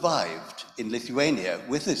us survived in Lithuania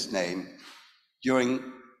with this name during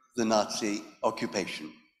the Nazi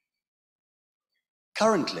occupation.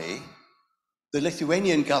 Currently, the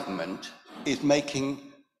Lithuanian government is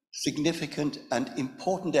making significant and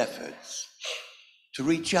important efforts to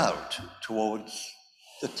reach out towards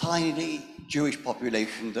the tiny Jewish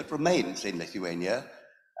population that remains in Lithuania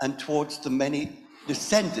and towards the many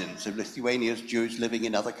descendants of Lithuania's Jews living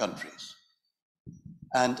in other countries.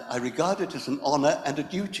 And I regard it as an honor and a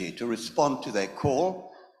duty to respond to their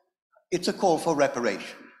call. It's a call for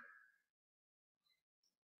reparation.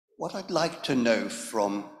 What I'd like to know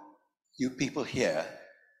from you people here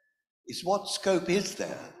is what scope is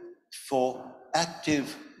there for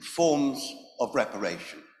active forms of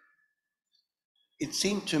reparation? It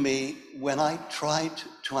seemed to me when I tried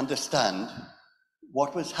to understand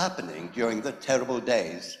what was happening during the terrible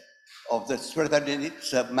days of the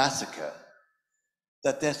Srebrenica massacre,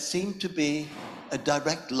 that there seemed to be a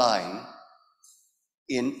direct line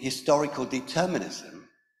in historical determinism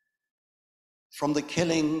from the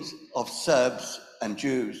killings of Serbs and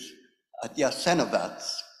Jews at Jasenovac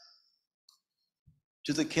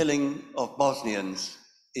to the killing of Bosnians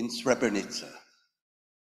in Srebrenica.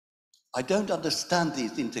 I don't understand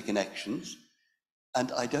these interconnections,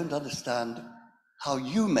 and I don't understand how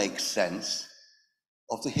you make sense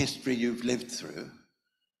of the history you've lived through.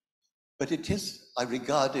 But it is, I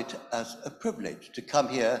regard it as a privilege to come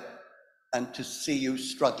here and to see you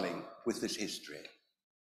struggling with this history.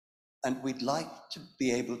 And we'd like to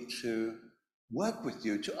be able to work with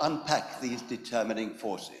you to unpack these determining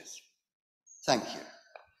forces. Thank you.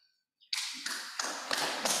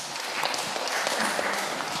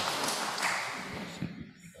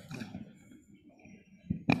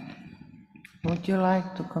 Would you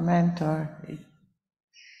like to comment or?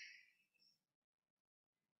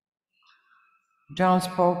 John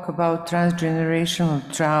spoke about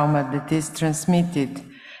transgenerational trauma that is transmitted,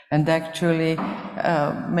 and actually,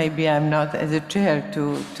 maybe I'm not as a chair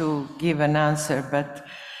to give an answer, but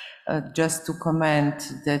just to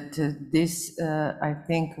comment that this, I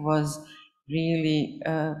think, was really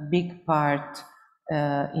a big part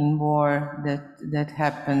in war that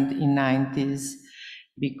happened in 90s,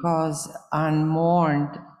 because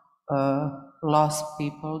unmourned lost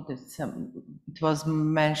people, it was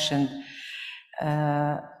mentioned,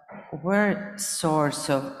 were source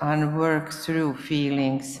of unworked through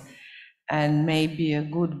feelings and maybe a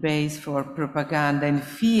good base for propaganda and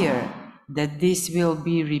fear that this will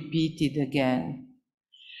be repeated again.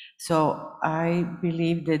 So I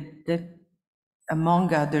believe that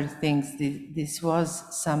among other things, this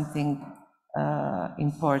was something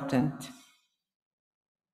important.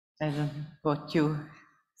 I don't know what you.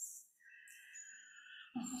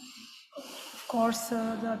 Of course,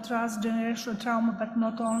 the transgenerational trauma, but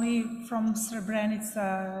not only from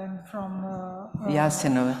Srebrenica and from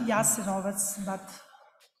Jasenovac, but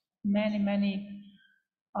many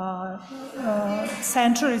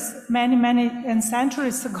centuries, many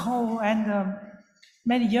centuries ago, and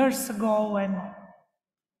many years ago, and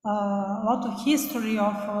a lot of history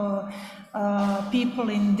of people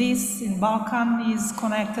in Balkan is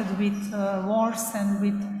connected with wars and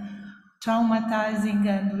with traumatizing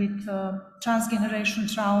and with transgenerational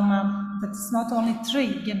trauma. That's not only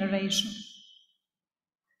 3 generations.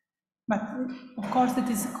 But of course it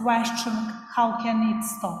is a question, how can it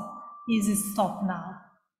stop? Is it stopped now?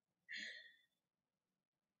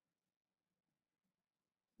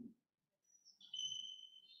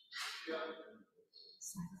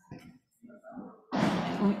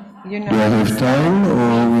 You know, do I have time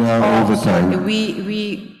or we are over time?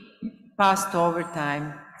 We passed over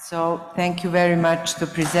time. So thank you very much to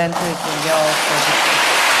presenters and y'all for the